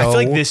 It's so. I feel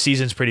like this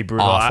season's pretty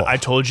brutal. awful. I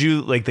told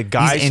you, like the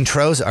guys. These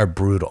intros are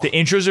brutal. The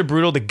intros are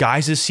brutal. The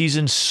guys this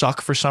season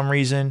suck for some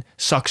reason.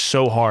 Suck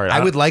so hard. I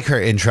would like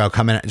her intro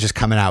coming out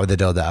with the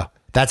dildo.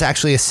 That's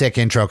actually a sick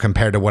intro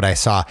compared to what I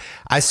saw.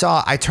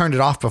 I turned it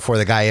off before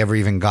the guy ever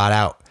even got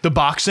out. The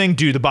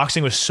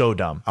boxing was so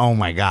dumb. Oh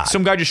my God.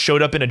 Some guy just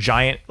showed up in a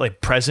giant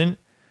like present,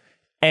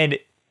 and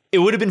it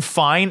would have been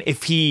fine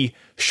if he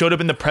showed up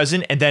in the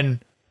present and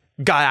then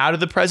got out of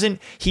the present.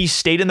 He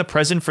stayed in the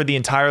present for the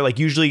entire, like,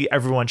 usually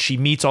she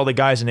meets all the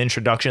guys in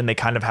introduction. They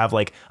kind of have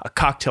like a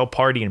cocktail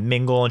party and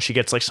mingle, and she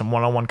gets like some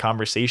one-on-one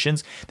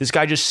conversations. This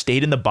guy just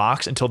stayed in the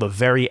box until the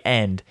very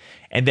end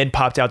and then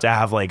popped out to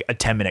have like a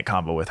 10-minute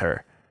combo with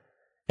her.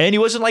 And he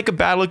wasn't like a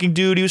bad looking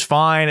dude. He was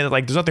fine. And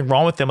like, there's nothing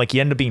wrong with him. Like, he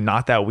ended up being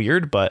not that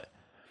weird, but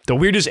the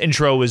weirdest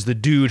intro was the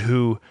dude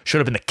who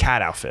showed up in the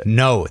cat outfit.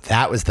 No,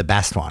 that was the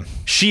best one.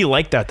 She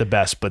liked that the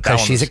best, but that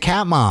because she's a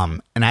cat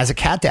mom, and as a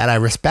cat dad, I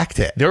respect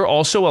it. There are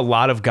also a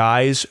lot of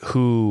guys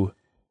who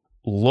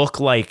look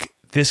like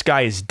this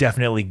guy is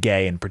definitely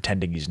gay and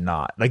pretending he's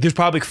not. Like, there's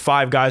probably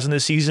 5 guys in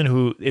this season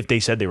who, if they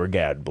said they were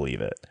gay, I'd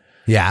believe it.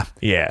 Yeah.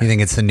 Yeah. You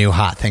think it's the new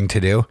hot thing to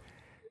do?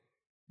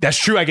 That's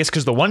true, I guess,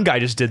 because the one guy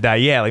just did that.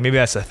 Yeah, like maybe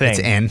that's the thing. It's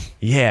in.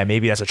 Yeah,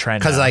 maybe that's a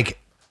trend. Because like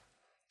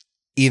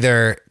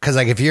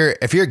if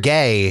you're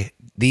gay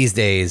these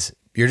days,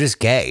 you're just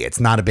gay. It's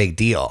not a big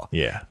deal.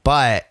 Yeah.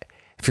 But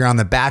if you're on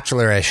The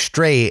Bachelor as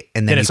straight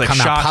and then you it's like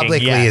come out shocking,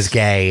 publicly yes. as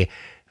gay,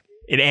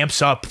 It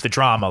amps up the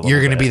drama a little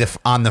you're going to bit. be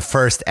on the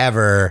first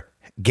ever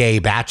gay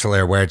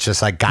Bachelor where it's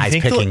just like guys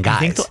picking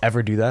guys. You think they'll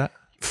ever do that?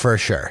 For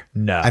sure.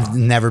 No. I've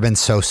never been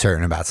so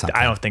certain about something.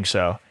 I don't think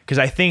so. Because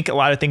I think a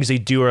lot of things they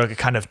do are like a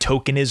kind of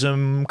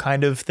tokenism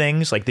kind of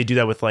things. Like they do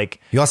that with like...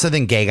 You also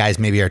think gay guys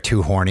maybe are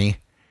too horny?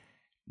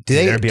 Do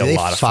they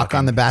fuck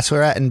on The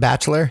Bachelorette and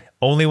Bachelor?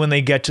 Only when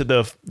they get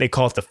to they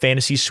call it the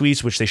fantasy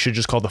suites, which they should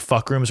just call the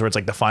fuck rooms, where it's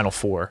like the final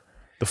four.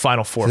 The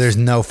final four. So there's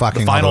no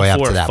fucking all the way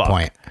up to that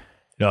point.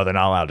 No, they're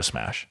not allowed to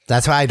smash.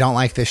 That's why I don't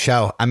like this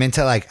show. I'm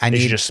into like, They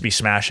should just be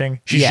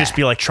smashing. She should just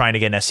be like trying to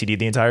get an STD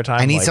the entire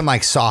time. I need some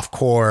like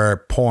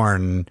softcore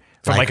porn.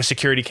 From like a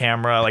security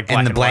camera, like black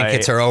and the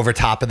blankets white. are over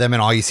top of them, and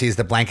all you see is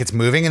the blankets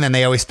moving, and then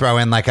they always throw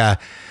in like oh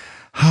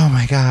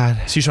my God.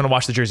 So you just want to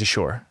watch the Jersey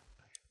Shore.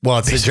 Well,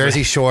 it's basically. The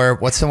Jersey Shore.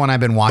 What's the one I've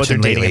been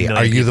watching lately?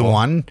 Are you the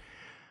one?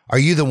 Are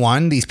you the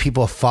one? These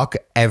people fuck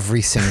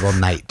every single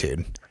night,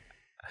 dude.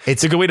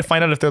 It's a good way to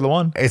find out if they're the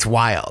one. It's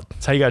wild.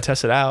 That's how you got to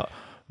test it out.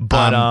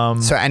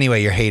 But so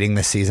anyway, you're hating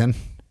this season?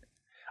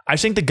 I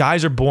think the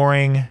guys are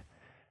boring.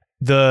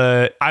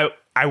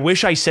 I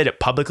wish I said it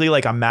publicly.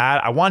 Like, I'm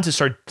mad. I wanted to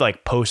start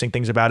like posting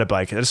things about it, but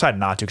like, I decided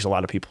not to because a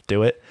lot of people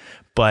do it.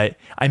 But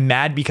I'm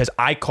mad because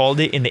I called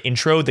it in the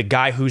intro, the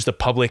guy who's the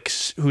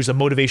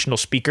motivational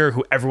speaker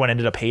who everyone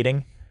ended up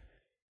hating.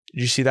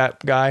 Did you see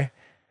that guy?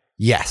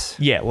 Yes.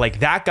 Yeah,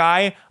 like that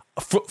guy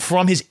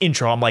from his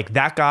intro, I'm like,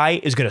 that guy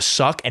is going to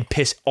suck and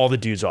piss all the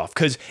dudes off.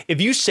 Because if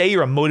you say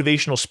you're a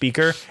motivational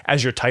speaker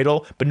as your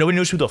title, but nobody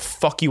knows who the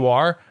fuck you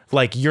are,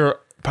 like you're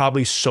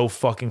probably so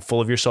fucking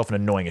full of yourself and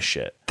annoying as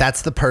shit.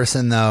 That's the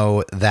person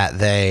though that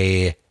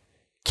they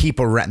keep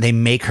around. They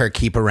make her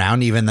keep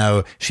around, even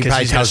though she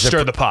probably tells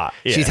stir the pot.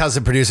 Yeah. She tells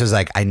the producers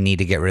like, I need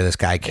to get rid of this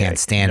guy. I can't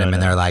stand him.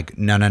 And they're like,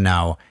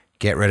 no.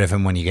 Get rid of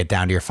him when you get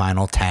down to your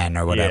final 10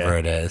 or whatever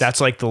it is. That's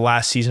like the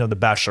last season of The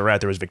Bachelorette.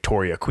 There was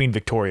Victoria, Queen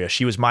Victoria.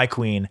 She was my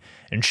queen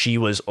and she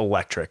was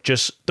electric.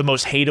 Just the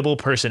most hateable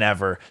person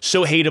ever.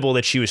 So hateable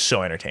that she was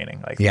so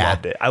entertaining. Like,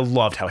 loved it. I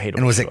loved how hateable she was.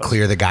 And was it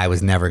clear the guy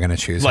was never going to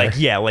choose her?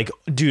 Yeah, like,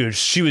 dude,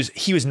 he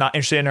was not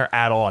interested in her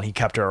at all, and he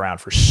kept her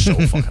around for so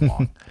fucking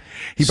long.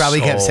 He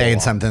probably kept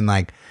saying something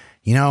like,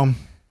 I'm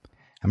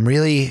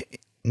really...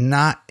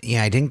 I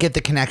didn't get the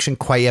connection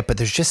quite yet, but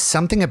there's just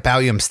something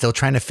about you I'm still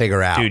trying to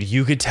figure out. Dude,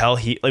 you could tell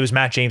it was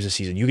Matt James this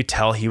season. You could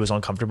tell he was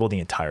uncomfortable the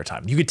entire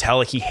time. You could tell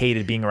like he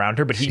hated being around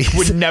her, but he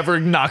would never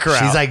knock her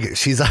out.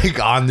 She's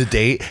like on the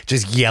date,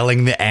 just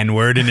yelling the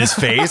N-word in his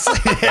face.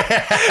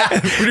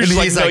 and he's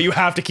like, no, you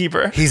have to keep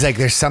her. He's like,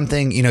 there's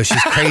something,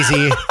 she's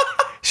crazy.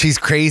 She's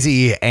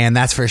crazy, and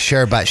that's for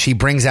sure, but she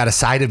brings out a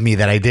side of me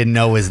that I didn't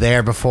know was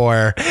there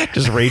before.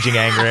 Just raging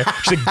anger.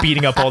 She's like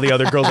beating up all the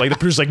other girls. Like the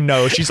producer's like,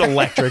 no, she's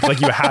electric. Like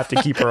you have to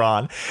keep her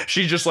on.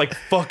 She's just like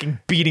fucking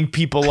beating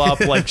people up,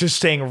 like just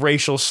saying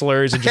racial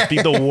slurs and just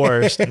be the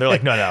worst. And they're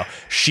like, no,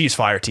 she's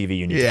Fire TV.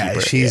 You need to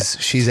keep her.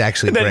 She's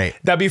actually great.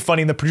 That'd be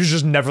funny. And the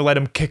producers never let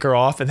him kick her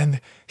off. And then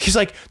he's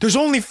like, there's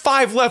only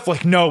 5 left.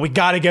 Like, no, we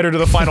got to get her to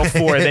the final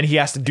 4. And then he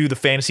has to do the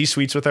fantasy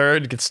suites with her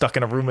and get stuck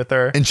in a room with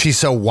her. And she's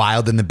so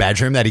wild in the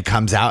bedroom that he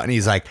comes out and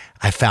he's like,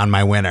 I found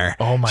my winner.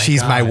 Oh my God.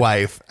 She's my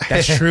wife.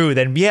 That's true.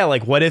 Then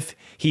like what if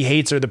he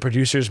hates her, the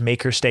producers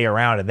make her stay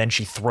around, and then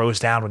she throws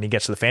down when he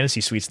gets to the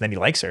fantasy suites and then he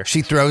likes her.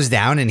 She throws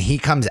down and he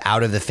comes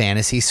out of the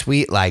fantasy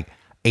suite like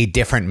a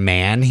different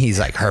man. He's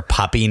like her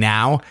puppy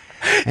now.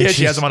 And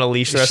she has him on a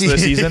leash the rest of the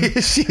season.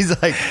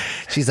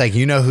 She's like,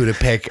 you know who to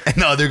pick. And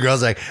the other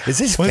girl's like, is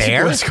this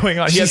fair? What's going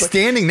on? She's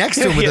standing next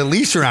to him with a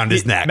leash around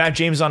his neck. Matt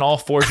James on all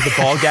 4s with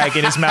a ball gag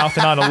in his mouth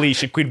and on a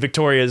leash. And Queen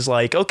Victoria's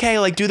like, okay,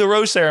 like do the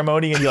rose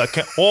ceremony. And you're like,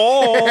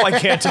 I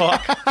can't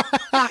talk.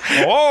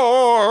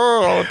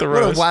 The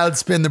rose. What a wild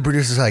spin. The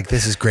producer's like,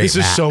 this is great, This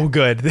Matt. is so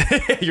good.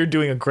 You're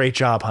doing a great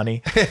job,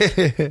 honey.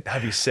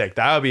 That'd be sick.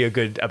 That would be a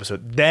good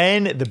episode.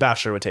 Then The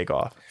Bachelor would take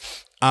off.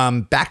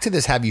 Back to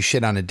this have you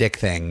shit on a dick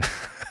thing.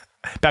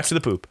 Back to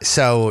the poop.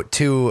 So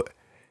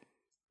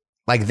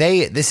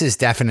this is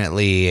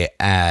definitely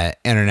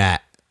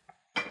internet.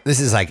 This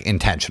is like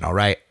intentional,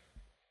 right?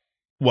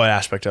 What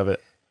aspect of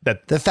it?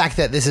 That The fact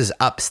that this is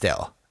up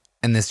still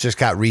and this just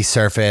got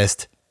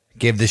resurfaced,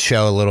 give the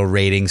show a little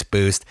ratings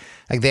boost.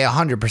 Like they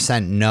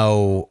 100%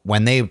 know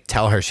when they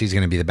tell her she's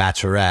going to be the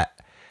Bachelorette.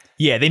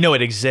 Yeah, they know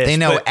it exists. They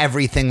know but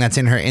everything that's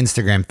in her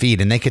Instagram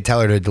feed, and they could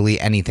tell her to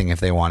delete anything if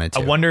they wanted to.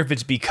 I wonder if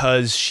it's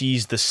because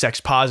she's the sex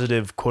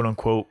positive, quote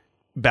unquote,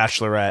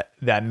 Bachelorette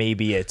that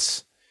maybe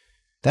it's.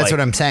 That's like,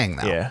 what I'm saying,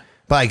 though. Yeah.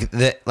 But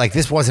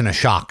this wasn't a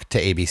shock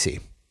to ABC.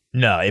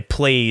 No, it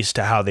plays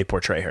to how they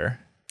portray her.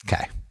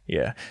 Okay.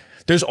 Yeah.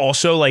 There's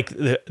also like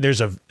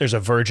there's a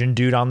virgin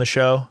dude on the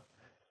show,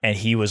 and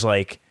he was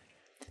like,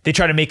 they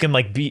try to make him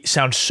like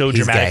sound so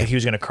dramatic gay. that he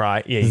was gonna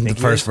cry. Yeah, Isn't the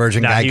first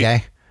virgin guy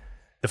gay?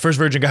 The first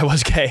virgin guy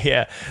was gay.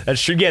 Yeah,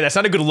 that's true. Yeah, that's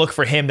not a good look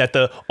for him. That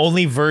the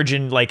only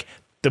virgin, like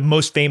the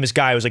most famous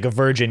guy, was like a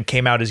virgin,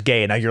 came out as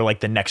gay, and now you're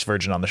like the next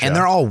virgin on the show. And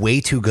they're all way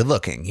too good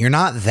looking. You're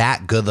not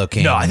that good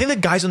looking. No, I think the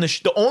guys on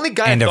the only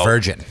guy and I thought, a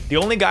virgin. The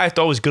only guy I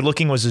thought was good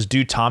looking was this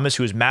dude Thomas,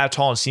 who was mad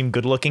tall and seemed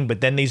good looking. But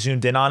then they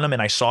zoomed in on him,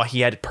 and I saw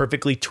he had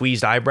perfectly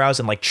tweezed eyebrows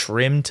and like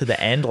trimmed to the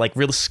end, like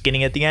real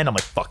skinny at the end. I'm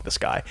like, fuck this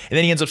guy. And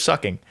then he ends up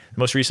sucking. The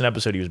most recent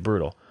episode, he was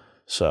brutal.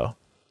 So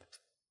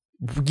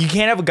you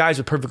can't have guys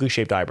with perfectly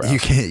shaped eyebrows.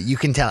 You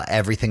can tell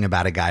everything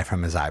about a guy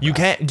from his eyebrows. You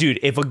can't, dude.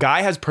 If a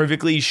guy has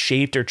perfectly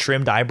shaped or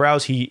trimmed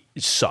eyebrows, he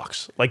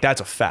sucks. Like that's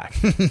a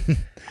fact.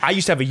 I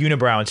used to have a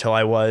unibrow until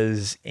I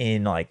was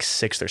in like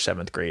 6th or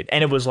 7th grade,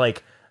 and it was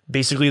like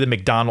basically the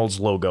McDonald's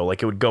logo.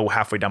 Like it would go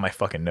halfway down my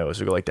fucking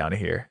nose. It would go like down to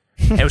here.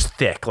 And it was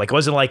thick. Like it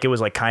wasn't like it was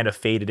like kind of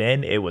faded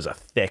in. It was a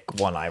thick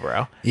one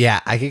eyebrow.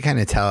 Yeah, I could kind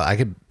of tell. I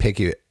could peg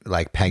you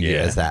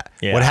as that.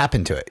 Yeah. What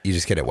happened to it? You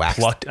just get it waxed.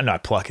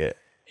 Pluck it.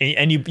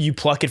 And you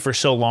pluck it for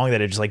so long that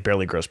it just like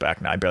barely grows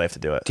back now. I barely have to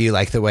do it. Do you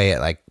like the way it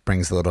like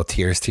brings the little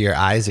tears to your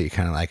eyes? Or you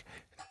kind of like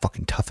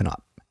fucking toughen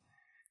up?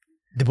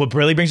 What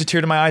really brings a tear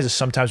to my eyes is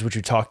sometimes what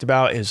you talked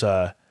about is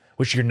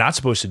which you're not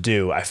supposed to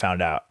do. I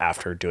found out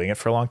after doing it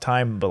for a long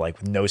time, but like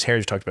with nose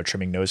hairs, you talked about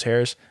trimming nose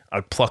hairs.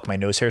 I'd pluck my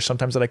nose hairs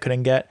sometimes that I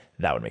couldn't get.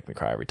 That would make me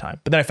cry every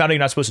time. But then I found out you're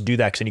not supposed to do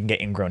that because then you can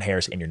get ingrown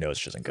hairs in your nose,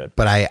 which isn't good.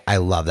 But I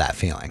love that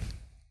feeling.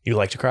 You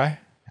like to cry?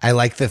 I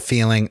like the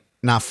feeling,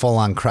 not full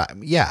on cry.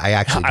 Yeah, I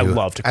actually do. I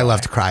love to cry. I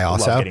love to cry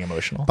also. I love getting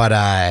emotional.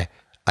 But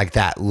like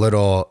that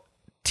little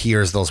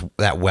tears,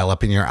 that well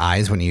up in your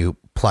eyes when you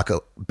pluck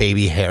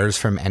baby hairs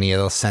from any of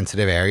those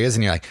sensitive areas,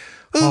 and you're like,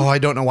 oh, I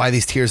don't know why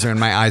these tears are in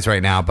my eyes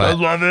right now, but I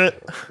love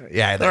it.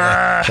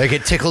 Yeah, they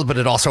get tickled, but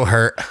it also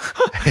hurt.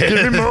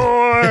 Give me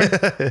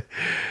more.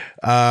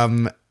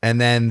 And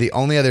then the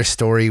only other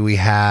story we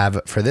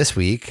have for this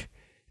week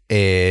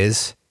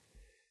is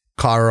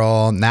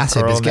Carl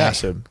Nassib is gay.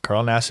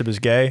 Carl Nassib is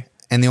gay.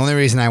 And the only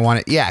reason I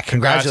wanted,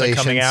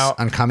 congratulations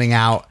on coming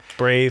out.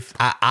 Brave.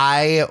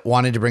 I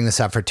wanted to bring this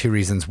up for two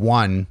reasons.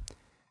 One,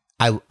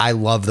 I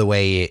love the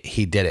way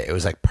he did it. It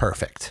was like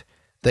perfect.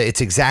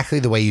 It's exactly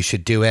the way you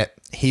should do it.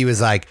 He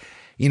was like,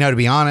 to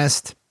be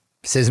honest,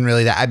 this isn't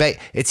really that. I bet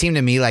it seemed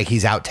to me like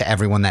he's out to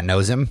everyone that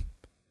knows him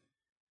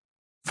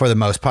for the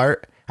most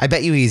part. I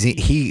bet you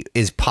he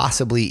is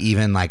possibly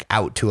even like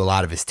out to a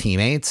lot of his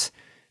teammates,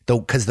 though,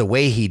 because the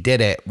way he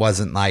did it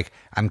wasn't like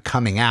I'm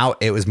coming out.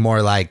 It was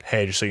more like,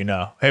 hey, just so you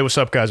know, hey, what's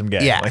up, guys? I'm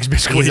gay. Yeah, like,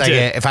 basically he's what like, he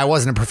did. if I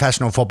wasn't a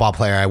professional football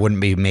player, I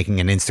wouldn't be making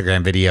an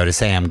Instagram video to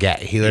say I'm gay.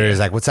 He literally was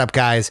like, what's up,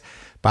 guys?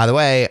 By the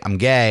way, I'm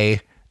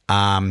gay.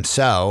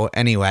 So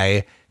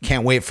anyway,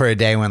 can't wait for a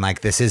day when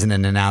like this isn't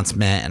an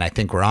announcement, and I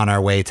think we're on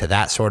our way to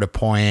that sort of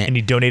point. And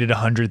he donated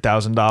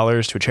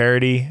 $100,000 to a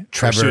charity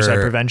for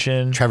suicide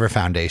prevention. Trevor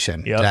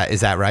Foundation. Yep.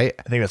 Is that right?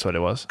 I think that's what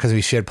it was. Because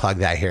we should plug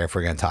that here if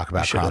we're going to talk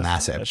about Carl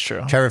Nassib. That's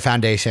true. Trevor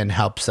Foundation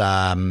helps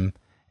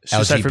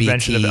suicide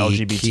prevention of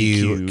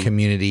LGBTQ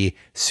community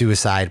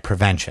suicide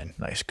prevention.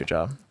 Nice, good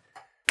job.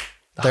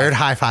 Third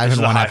high five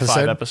in one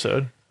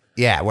episode.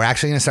 Yeah, we're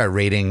actually going to start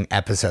rating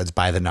episodes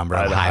by the number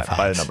of high fives.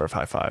 By the number of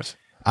high fives.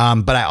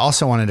 But I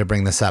also wanted to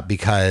bring this up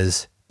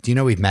because, do you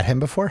know we've met him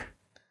before?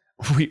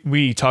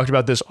 We talked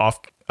about this off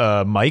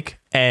mic,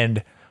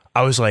 and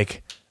I was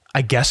like,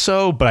 I guess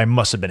so, but I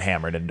must have been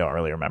hammered and don't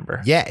really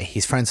remember. Yeah,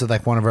 he's friends with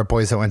like one of our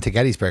boys that went to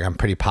Gettysburg. I'm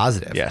pretty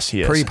positive. Yes,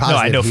 he is. Pretty positive.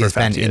 No, I know for a he's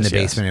fact been in the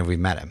basement and we've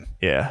met him.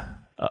 Yeah.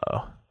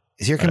 Uh-oh.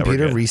 Is your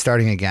computer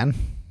restarting again?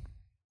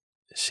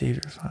 Save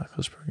your file,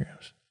 close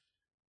programs.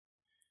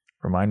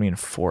 Remind me in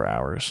 4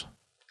 hours.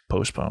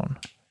 Postpone.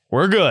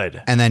 We're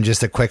good. And then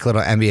just a quick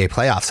little NBA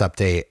playoffs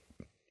update.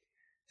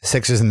 The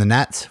Sixers and the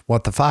Nets.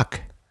 What the fuck?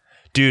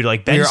 Dude,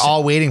 like we're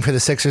all waiting for the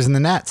Sixers and the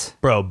Nets.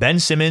 Bro, Ben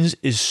Simmons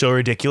is so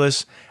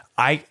ridiculous.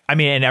 I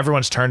mean, and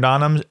everyone's turned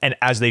on him, and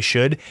as they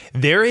should.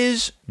 There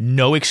is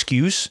no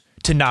excuse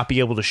to not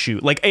be able to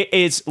shoot. Like,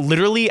 it's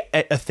literally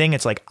a thing.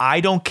 It's like, I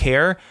don't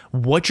care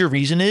what your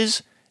reason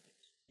is.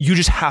 You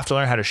just have to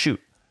learn how to shoot.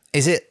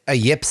 Is it a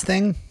yips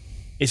thing?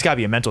 It's got to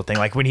be a mental thing.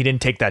 Like when he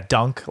didn't take that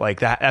dunk, like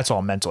that's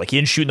all mental. Like he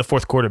didn't shoot in the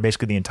fourth quarter,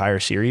 basically the entire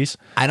series.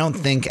 I don't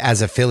think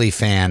as a Philly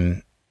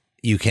fan,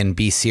 you can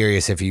be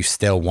serious if you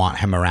still want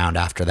him around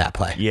after that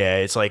play. Yeah,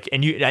 it's like,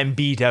 and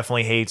B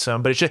definitely hates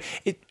him, but it's just,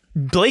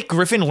 Blake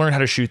Griffin learned how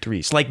to shoot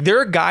threes. Like, there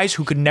are guys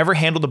who could never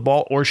handle the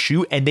ball or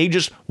shoot, and they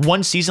just,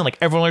 one season, like,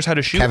 everyone learns how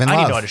to shoot. Kevin I Love.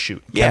 need to know how to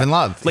shoot. Yeah. Kevin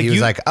Love. Like, he was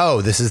like,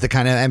 oh, this is the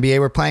kind of NBA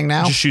we're playing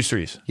now? Just shoots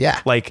threes.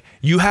 Yeah. Like,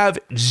 you have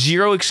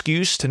zero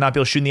excuse to not be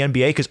able to shoot in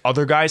the NBA because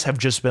other guys have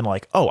just been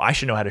like, oh, I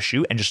should know how to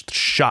shoot, and just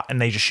shot,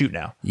 and they just shoot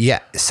now. Yeah.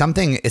 It's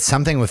something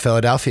with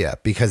Philadelphia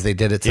because they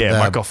did it to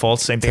Marco Fultz,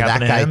 same thing that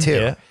happened guy to him.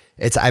 too. Yeah.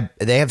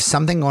 They have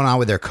something going on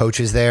with their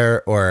coaches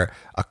there, or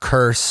a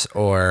curse,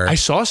 or I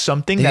saw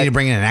something they that need to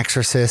bring in an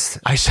exorcist.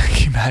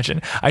 can you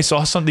imagine? I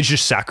saw something. They should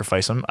just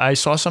sacrifice them. I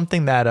saw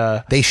something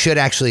that They should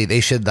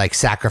like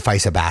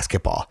sacrifice a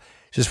basketball.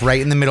 Just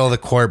right in the middle of the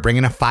court, bring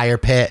in a fire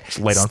pit,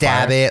 light on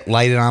stab fire. it,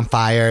 light it on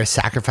fire,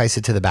 sacrifice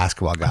it to the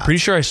basketball god. pretty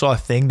sure I saw a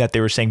thing that they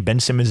were saying Ben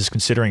Simmons is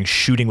considering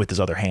shooting with his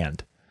other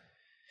hand.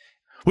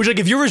 Which, like,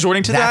 if you're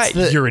resorting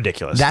to you're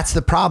ridiculous. That's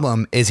the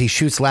problem, is he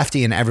shoots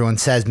lefty and everyone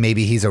says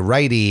maybe he's a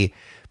righty,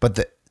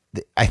 but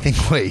I think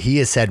what he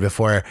has said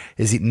before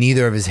is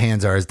neither of his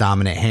hands are his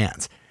dominant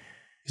hands.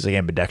 He's like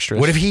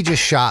ambidextrous. What if he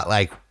just shot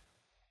like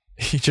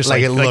he just like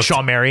like, it like looked-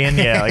 Shawn Marion,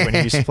 yeah, like when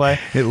he used to play.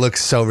 it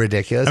looks so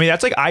ridiculous? I mean,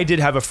 that's like, I did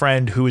have a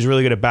friend who was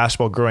really good at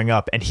basketball growing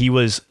up, and he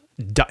was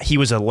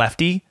a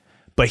lefty,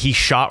 but he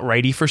shot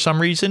righty for some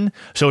reason.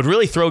 So it would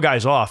really throw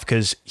guys off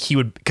because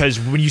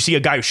when you see a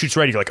guy who shoots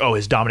righty, you're like, oh,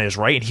 his dominant is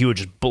right, and he would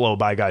just blow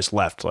by guys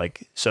left.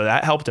 Like, so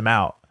that helped him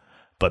out.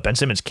 But Ben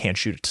Simmons can't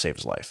shoot it to save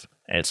his life,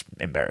 and it's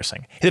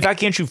embarrassing. The fact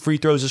he can't shoot free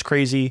throws is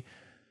crazy.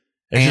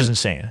 It's just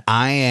insane.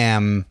 I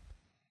am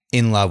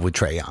in love with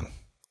Trae Young.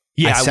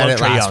 Yeah, I said love it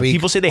Trae last Young. week.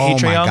 People say they hate Oh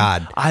Trae my Young.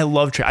 God. I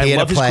love Trae. I He had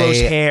love a his gross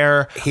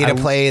hair. He had a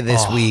play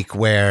this week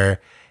where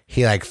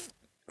he like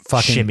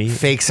fucking Shimmy.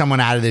 faked someone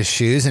out of his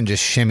shoes and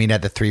just shimmied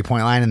at the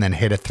 3-point line and then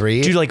hit a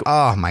three. Dude, like,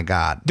 oh my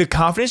God. the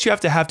confidence you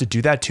have to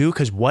do that too,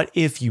 because what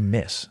if you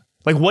miss?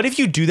 Like, what if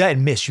you do that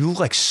and miss? You look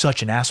like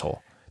such an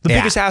asshole. The Yeah.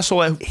 biggest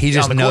asshole. He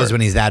just on the knows court.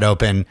 when he's that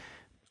open.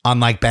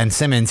 Unlike Ben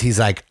Simmons, he's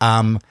like,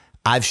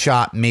 I've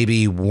shot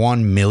maybe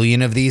 1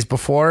 million of these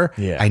before.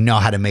 Yeah. I know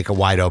how to make a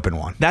wide open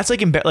one. That's like,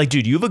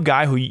 dude, you have a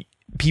guy who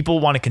people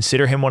want to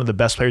consider him one of the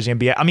best players in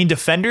the NBA. I mean,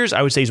 defenders,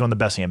 I would say he's one of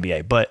the best in the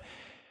NBA. But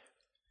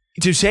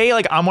to say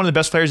like I'm one of the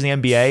best players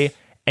in the NBA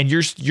and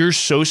you're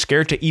so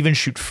scared to even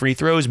shoot free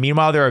throws.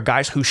 Meanwhile, there are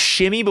guys who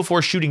shimmy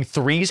before shooting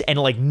threes and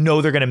like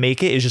know they're gonna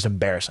make it is just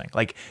embarrassing.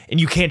 Like, and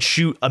you can't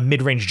shoot a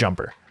mid-range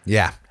jumper.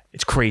 Yeah.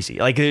 It's crazy.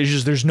 Like, they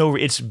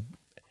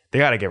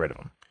got to get rid of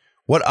him.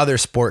 What other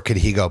sport could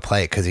he go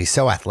play? Because he's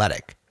so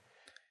athletic.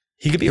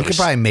 He could be He could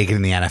probably make it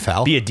in the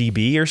NFL. be a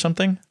DB or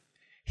something.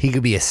 He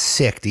could be a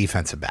sick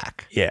defensive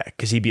back. Yeah,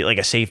 because he'd be like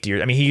a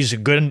safety. I mean, he's a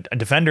good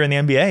defender in the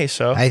NBA.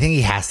 So I think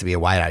he has to be a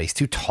wideout. He's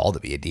too tall to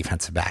be a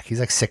defensive back. He's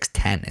like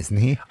 6'10", isn't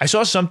he? I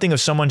saw something of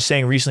someone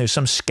saying recently,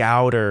 some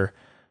scout or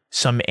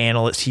some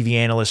analyst, TV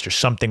analyst or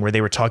something, where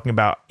they were talking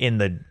about in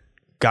the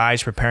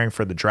guys preparing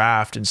for the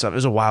draft and stuff. It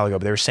was a while ago,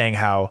 but they were saying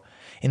how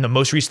in the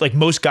most recent, like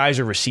most guys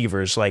are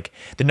receivers. Like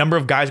the number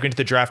of guys going to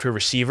the draft who are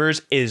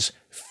receivers is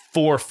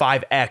 4 or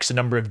 5x the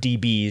number of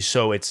DBs.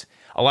 So it's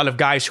a lot of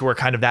guys who are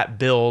kind of that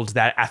build,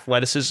 that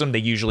athleticism, they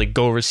usually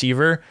go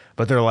receiver,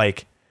 but they're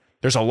like,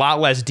 there's a lot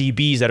less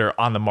DBs that are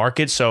on the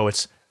market. So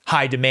it's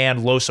high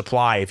demand, low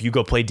supply. If you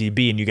go play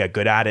DB and you get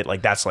good at it,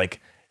 like that's like,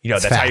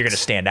 that's how you're going to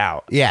stand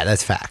out. Yeah,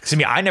 that's facts. I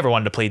mean, I never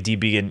wanted to play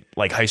DB in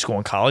like high school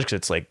and college because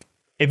it's like,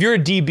 if you're a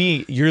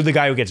DB, you're the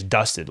guy who gets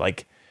dusted.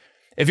 Like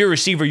if you're a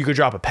receiver, you could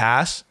drop a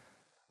pass,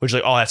 which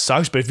like, oh, that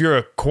sucks. But if you're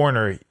a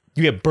corner,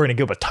 you get burned and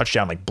give up a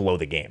touchdown, like blow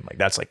the game. Like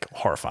that's like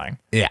horrifying.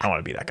 Yeah. I don't want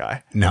to be that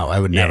guy. No, I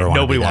would never want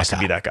to be that guy. Nobody wants to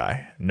be that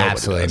guy. Nobody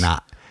Absolutely does.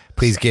 not.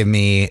 Please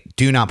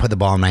do not put the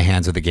ball in my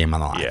hands with the game on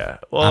the line. Yeah.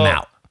 I'm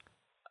out.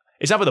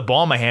 It's not with the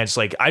ball in my hands.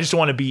 Like I just don't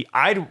want to be,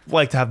 I'd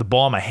like to have the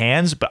ball in my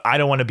hands, but I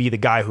don't want to be the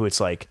guy who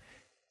it's like,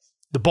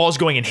 the ball's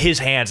going in his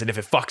hands, and if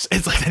it fucks,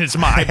 it's like, then it's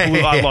mine.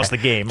 I lost the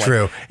game. Like,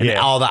 True. And yeah.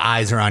 all the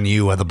eyes are on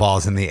you while the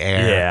ball's in the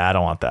air. Yeah, I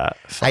don't want that.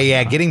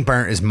 Yeah, getting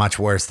burnt is much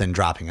worse than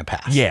dropping a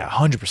pass. Yeah,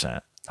 100%.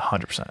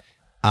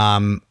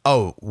 100%.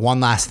 One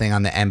last thing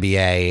on the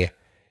NBA.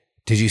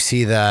 Did you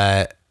see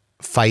the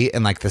fight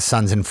and like the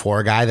Suns and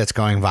 4 guy that's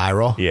going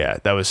viral? Yeah,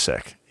 that was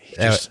sick.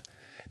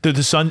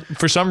 The Sun,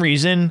 for some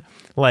reason,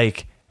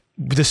 like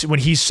this, when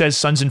he says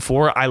Suns and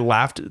 4, I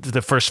laughed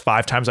the first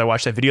 5 times I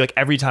watched that video. Like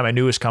every time I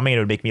knew it was coming, it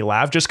would make me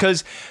laugh just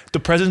because the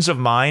presence of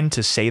mind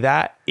to say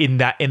that in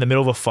the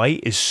middle of a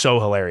fight is so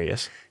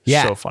hilarious.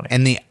 Yeah. So funny.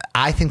 And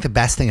I think the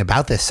best thing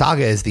about this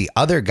saga is the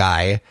other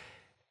guy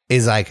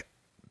is like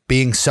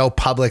being so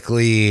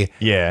publicly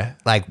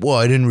like, whoa,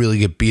 I didn't really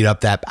get beat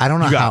up that. I don't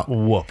know You how. got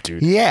whooped,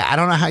 dude. Yeah, I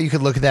don't know how you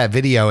could look at that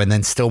video and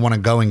then still want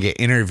to go and get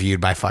interviewed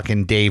by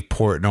fucking Dave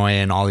Portnoy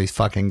and all these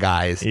fucking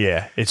guys.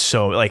 Yeah, it's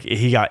so like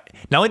he got,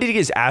 not only did he get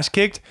his ass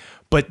kicked,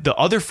 but the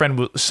other friend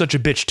was such a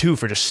bitch too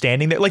for just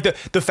standing there. Like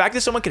the fact that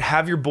someone could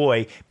have your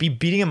boy be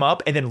beating him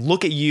up and then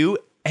look at you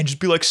and just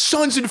be like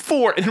Suns and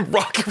 4 and then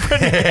rock your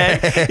friend again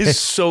is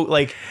so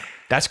like,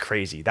 that's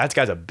crazy. That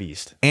guy's a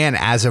beast. And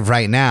as of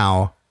right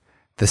now,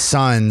 the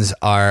Suns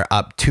are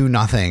up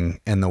 2-0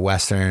 in the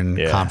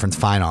Western Conference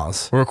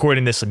Finals. We're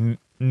recording this a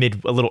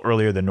little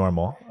earlier than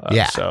normal.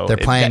 So they're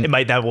playing.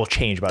 That will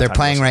change. They're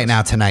playing right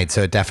now tonight,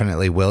 so it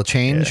definitely will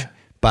change. Yeah.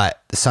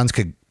 But the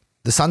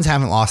Suns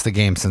haven't lost a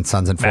game since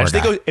Suns in 4.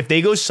 If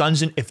they go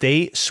Suns and if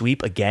they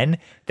sweep again,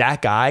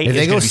 that guy. If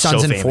they go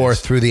Suns in 4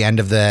 through the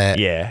end of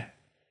the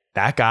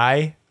that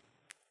guy.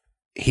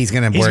 He's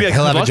gonna work.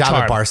 He'll have a job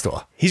at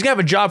Barstool. He's gonna have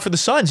a job for the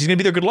Suns. He's gonna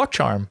be their good luck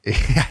charm.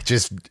 Yeah,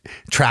 just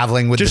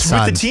traveling with the Suns.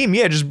 Just with the team.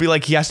 Yeah, just be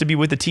like he has to be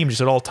with the team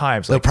just at all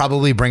times. They'll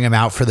probably bring him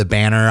out for the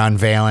banner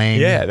unveiling.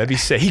 Yeah, that'd be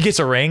sick. He gets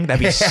a ring.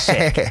 That'd be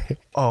sick.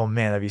 Oh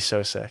man, that'd be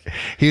so sick.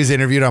 He was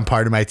interviewed on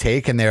Part of My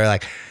Take, and they were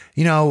like,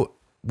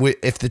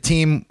 if the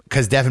team,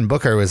 because Devin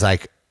Booker was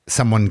like,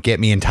 someone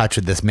get me in touch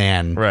with this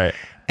man, right?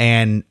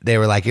 And they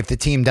were like, if the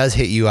team does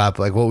hit you up,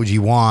 like, what would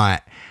you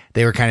want?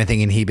 They were kind of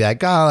thinking he'd be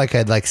like, oh, like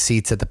I'd like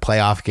seats at the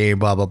playoff game,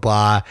 blah, blah,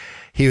 blah.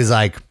 He was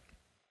like,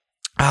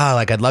 oh,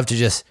 like I'd love to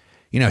just,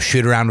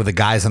 shoot around with the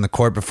guys on the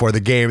court before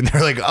the game. And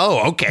they're like,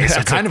 oh, okay.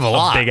 So kind of a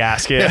lot. Big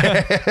ask,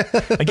 yeah.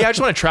 Like, I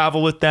just want to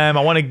travel with them.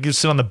 I want to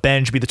sit on the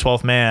bench, be the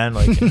 12th man.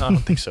 Like, I don't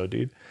think so,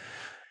 dude.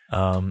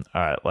 All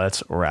right,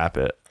 let's wrap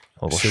it.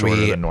 A little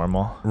shorter than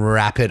normal.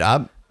 Wrap it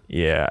up?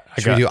 Yeah.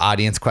 Should we do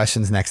audience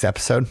questions next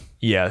episode?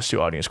 Yeah, let's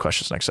do audience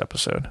questions next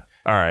episode.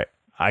 All right.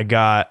 I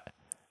got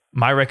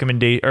my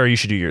recommendation, or you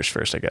should do yours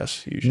first, I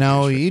guess. You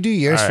do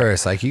yours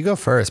first. Like, you go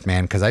first,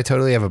 man, because I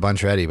totally have a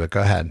bunch ready, but go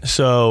ahead.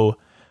 So,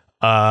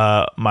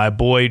 my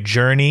boy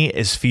Journey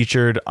is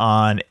featured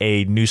on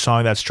a new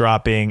song that's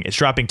dropping. It's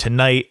dropping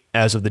tonight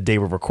as of the day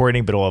we're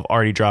recording, but it'll have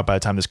already dropped by the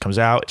time this comes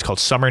out. It's called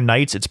Summer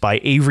Nights. It's by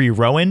Avery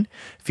Rowan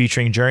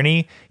featuring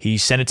Journey. He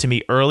sent it to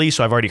me early,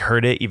 so I've already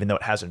heard it, even though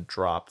it hasn't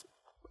dropped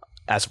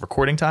as of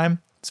recording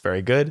time. It's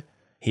very good.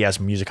 He has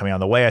music coming on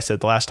the way. I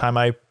said the last time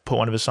I put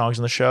one of his songs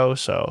in the show,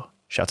 so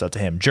shouts out to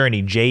him.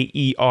 Journey,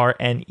 Jerney.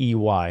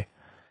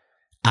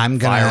 I'm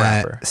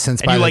gonna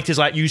since and you liked his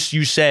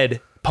you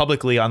said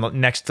publicly on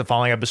the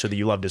following episode that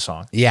you loved his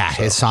song. Yeah,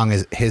 so.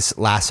 his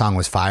last song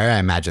was fire. I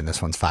imagine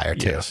this one's fire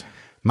too. Yes.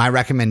 My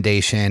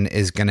recommendation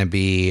is gonna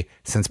be,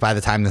 since by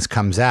the time this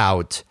comes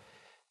out,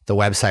 the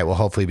website will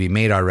hopefully be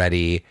made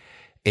already.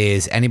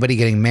 Is anybody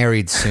getting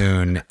married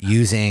soon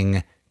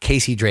using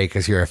Casey Drake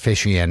as your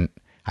officiant?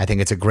 I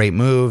think it's a great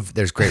move.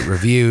 There's great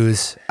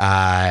reviews.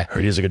 Heard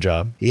he does a good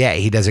job. Yeah,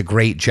 he does a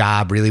great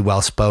job. Really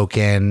well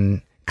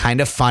spoken. Kind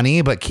of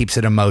funny, but keeps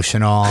it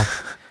emotional.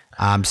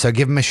 So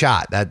give him a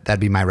shot. That'd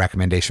be my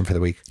recommendation for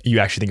the week. You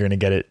actually think you're going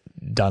to get it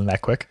done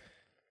that quick?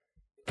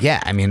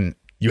 Yeah, I mean...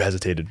 You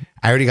hesitated.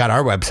 I already got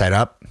our website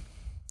up.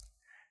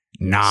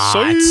 Not.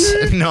 All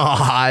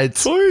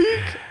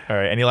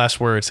right, any last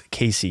words?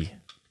 Casey.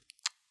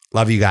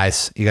 Love you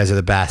guys. You guys are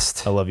the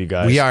best. I love you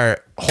guys. We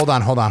are... Hold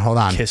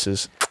on.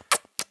 Kisses.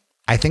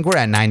 I think we're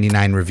at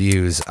 99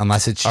 reviews,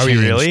 unless it's changed. Are we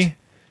really?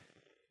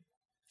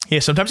 Yeah,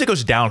 sometimes it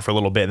goes down for a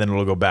little bit, and then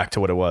it'll go back to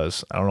what it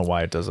was. I don't know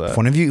why it does that. If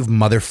one of you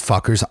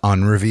motherfuckers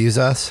unreviews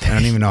us, I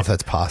don't even know if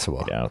that's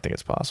possible. Yeah, I don't think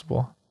it's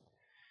possible.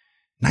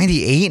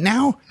 98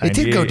 now? 98. It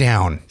did go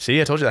down.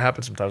 See, I told you that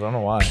happens sometimes. I don't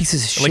know why.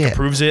 Pieces of shit. Like,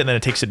 approves it, and then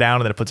it takes it down,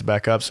 and then it puts it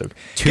back up. So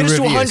Two get us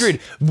reviews.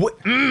 to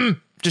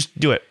 100. Just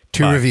do it.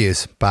 2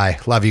 reviews. Bye.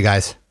 Love you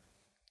guys.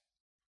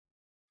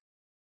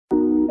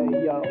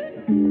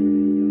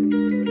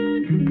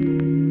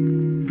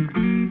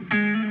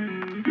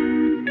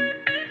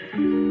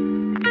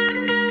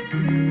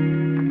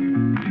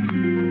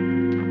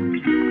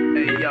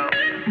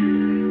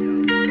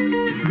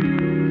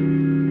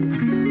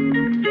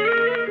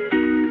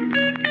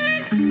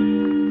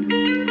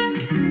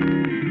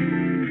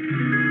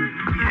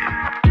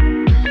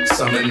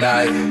 Summer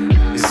night,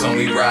 it's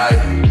only right.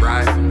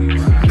 But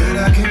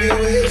I can get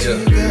with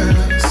you,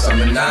 girl.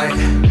 Summer night,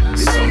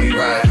 it's only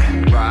right.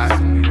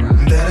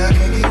 That I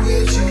can get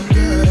with you,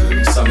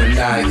 girl. Summer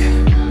night,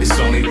 it's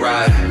only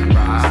right.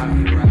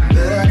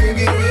 That I can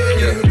get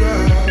with you,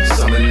 girl.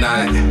 Summer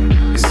night,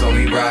 it's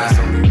only right.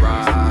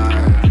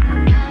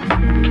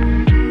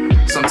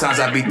 Sometimes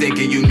I be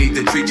thinking you need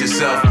to treat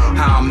yourself.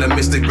 How I'm the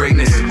Mr.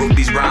 Greatness. Wrote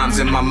these rhymes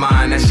in my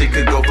mind, that shit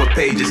could go for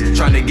pages.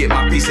 Trying to get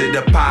my piece of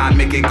the pie,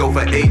 make it go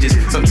for ages.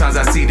 Sometimes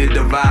I see the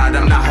divide,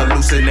 I'm not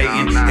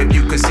hallucinating. If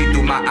you could see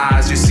through my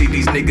eyes, you see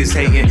these niggas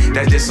hating.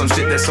 That's just some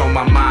shit that's on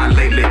my mind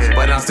lately,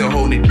 but I'm still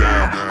holding it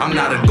down. I'm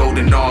not a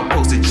golden all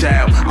posted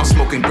child. I'm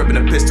smoking, gripping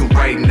a pistol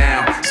right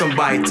now.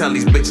 Somebody tell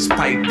these bitches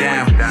pipe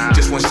down.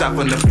 Just one shot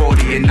from the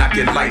 40 and knock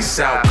your lights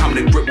out. I'm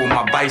the grip with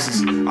my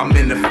vices, I'm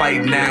in the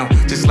fight now.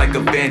 Just like a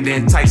Van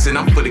Damme Tyson,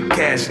 I'm for the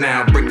cash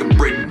now. Break a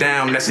brick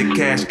down, that's a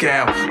cash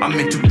cow. I'm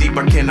in too deep,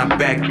 I cannot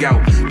back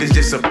out. This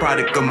just a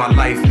product of my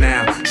life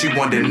now. She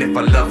wondering if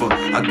I love her,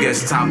 I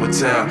guess time will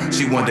tell.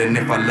 She wondering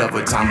if I love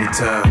her, time will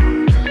tell.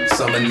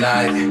 Summer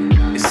night,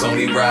 it's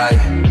only right.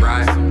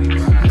 But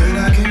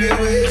I can get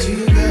with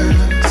you, girl.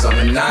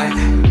 Summer night,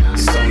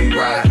 it's only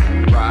right.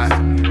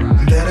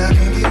 That I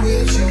can get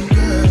with you,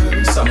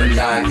 girl. Summer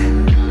night,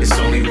 it's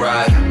only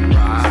right.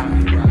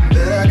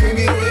 That I can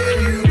get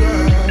with you,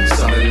 girl.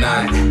 Summer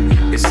night,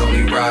 it's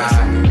only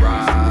right.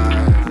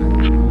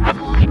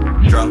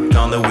 Drunk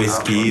on on the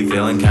whiskey,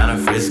 feeling kinda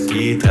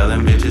frisky. Tell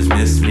them bitches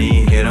miss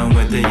me, hit them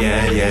with the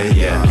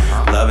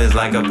yeah. Love is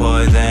like a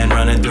poison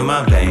running through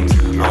my veins.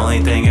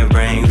 Only thing it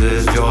brings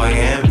is joy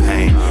and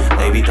pain.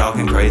 They be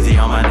talking crazy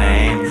on my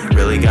name,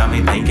 really got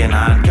me thinking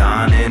I'd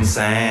gone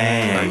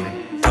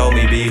insane. Told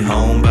me be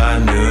home by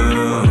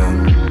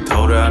noon,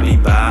 told her I'd be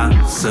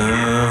by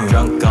soon.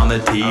 Drunk on the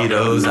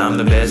Tito's, I'm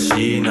the best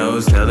she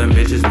knows. Tell them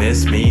bitches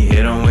miss me,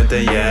 hit them with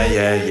the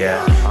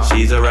yeah.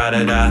 She's a ride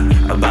or die,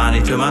 a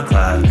Bonnie to my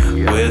Clyde.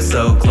 We're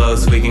so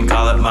close, we can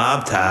call it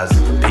mob ties.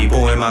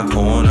 People in my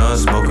corner,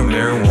 smoking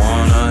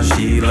marijuana.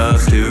 She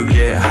loves to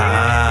get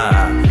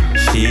high.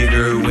 She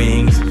grew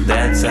wings,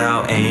 that's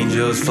how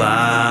angels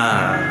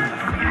fly.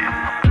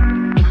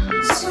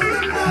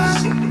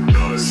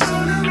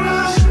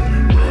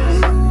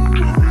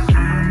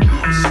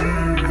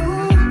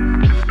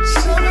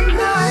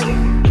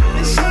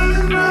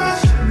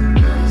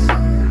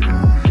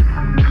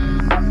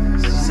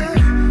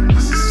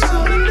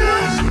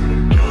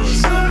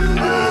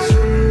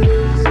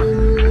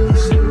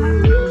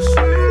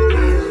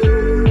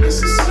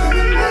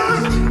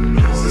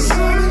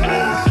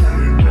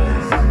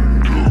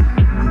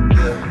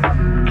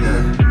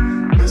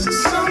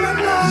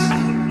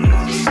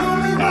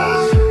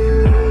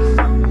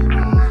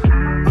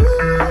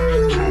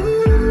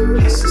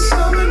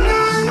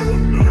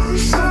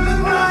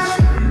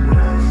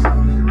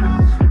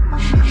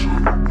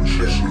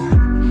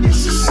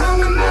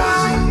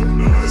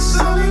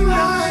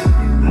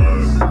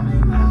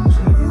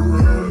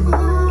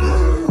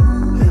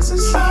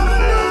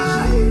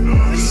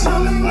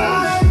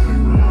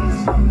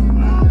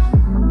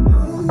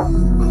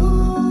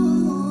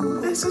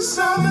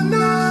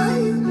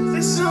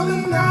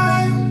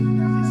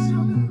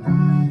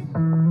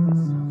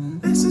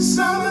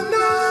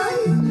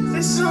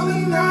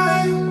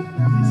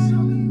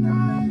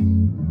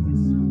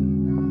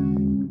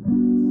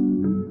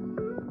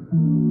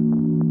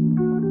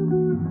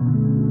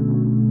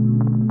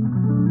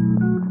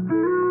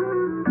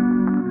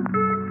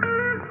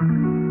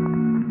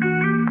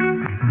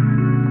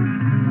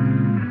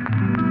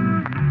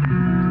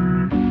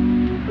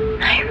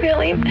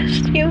 I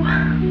missed you. I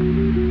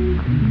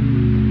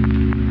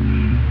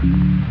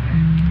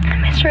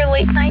miss your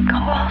late night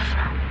calls.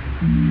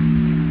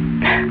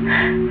 I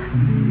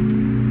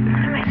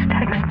miss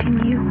texting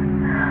you.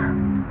 And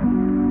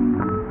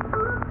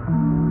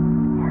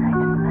I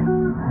just miss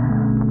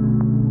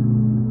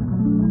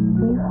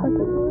you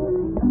hugging me when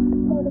I talked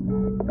about a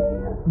bad day.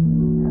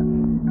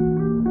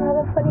 Or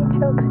the funny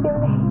jokes you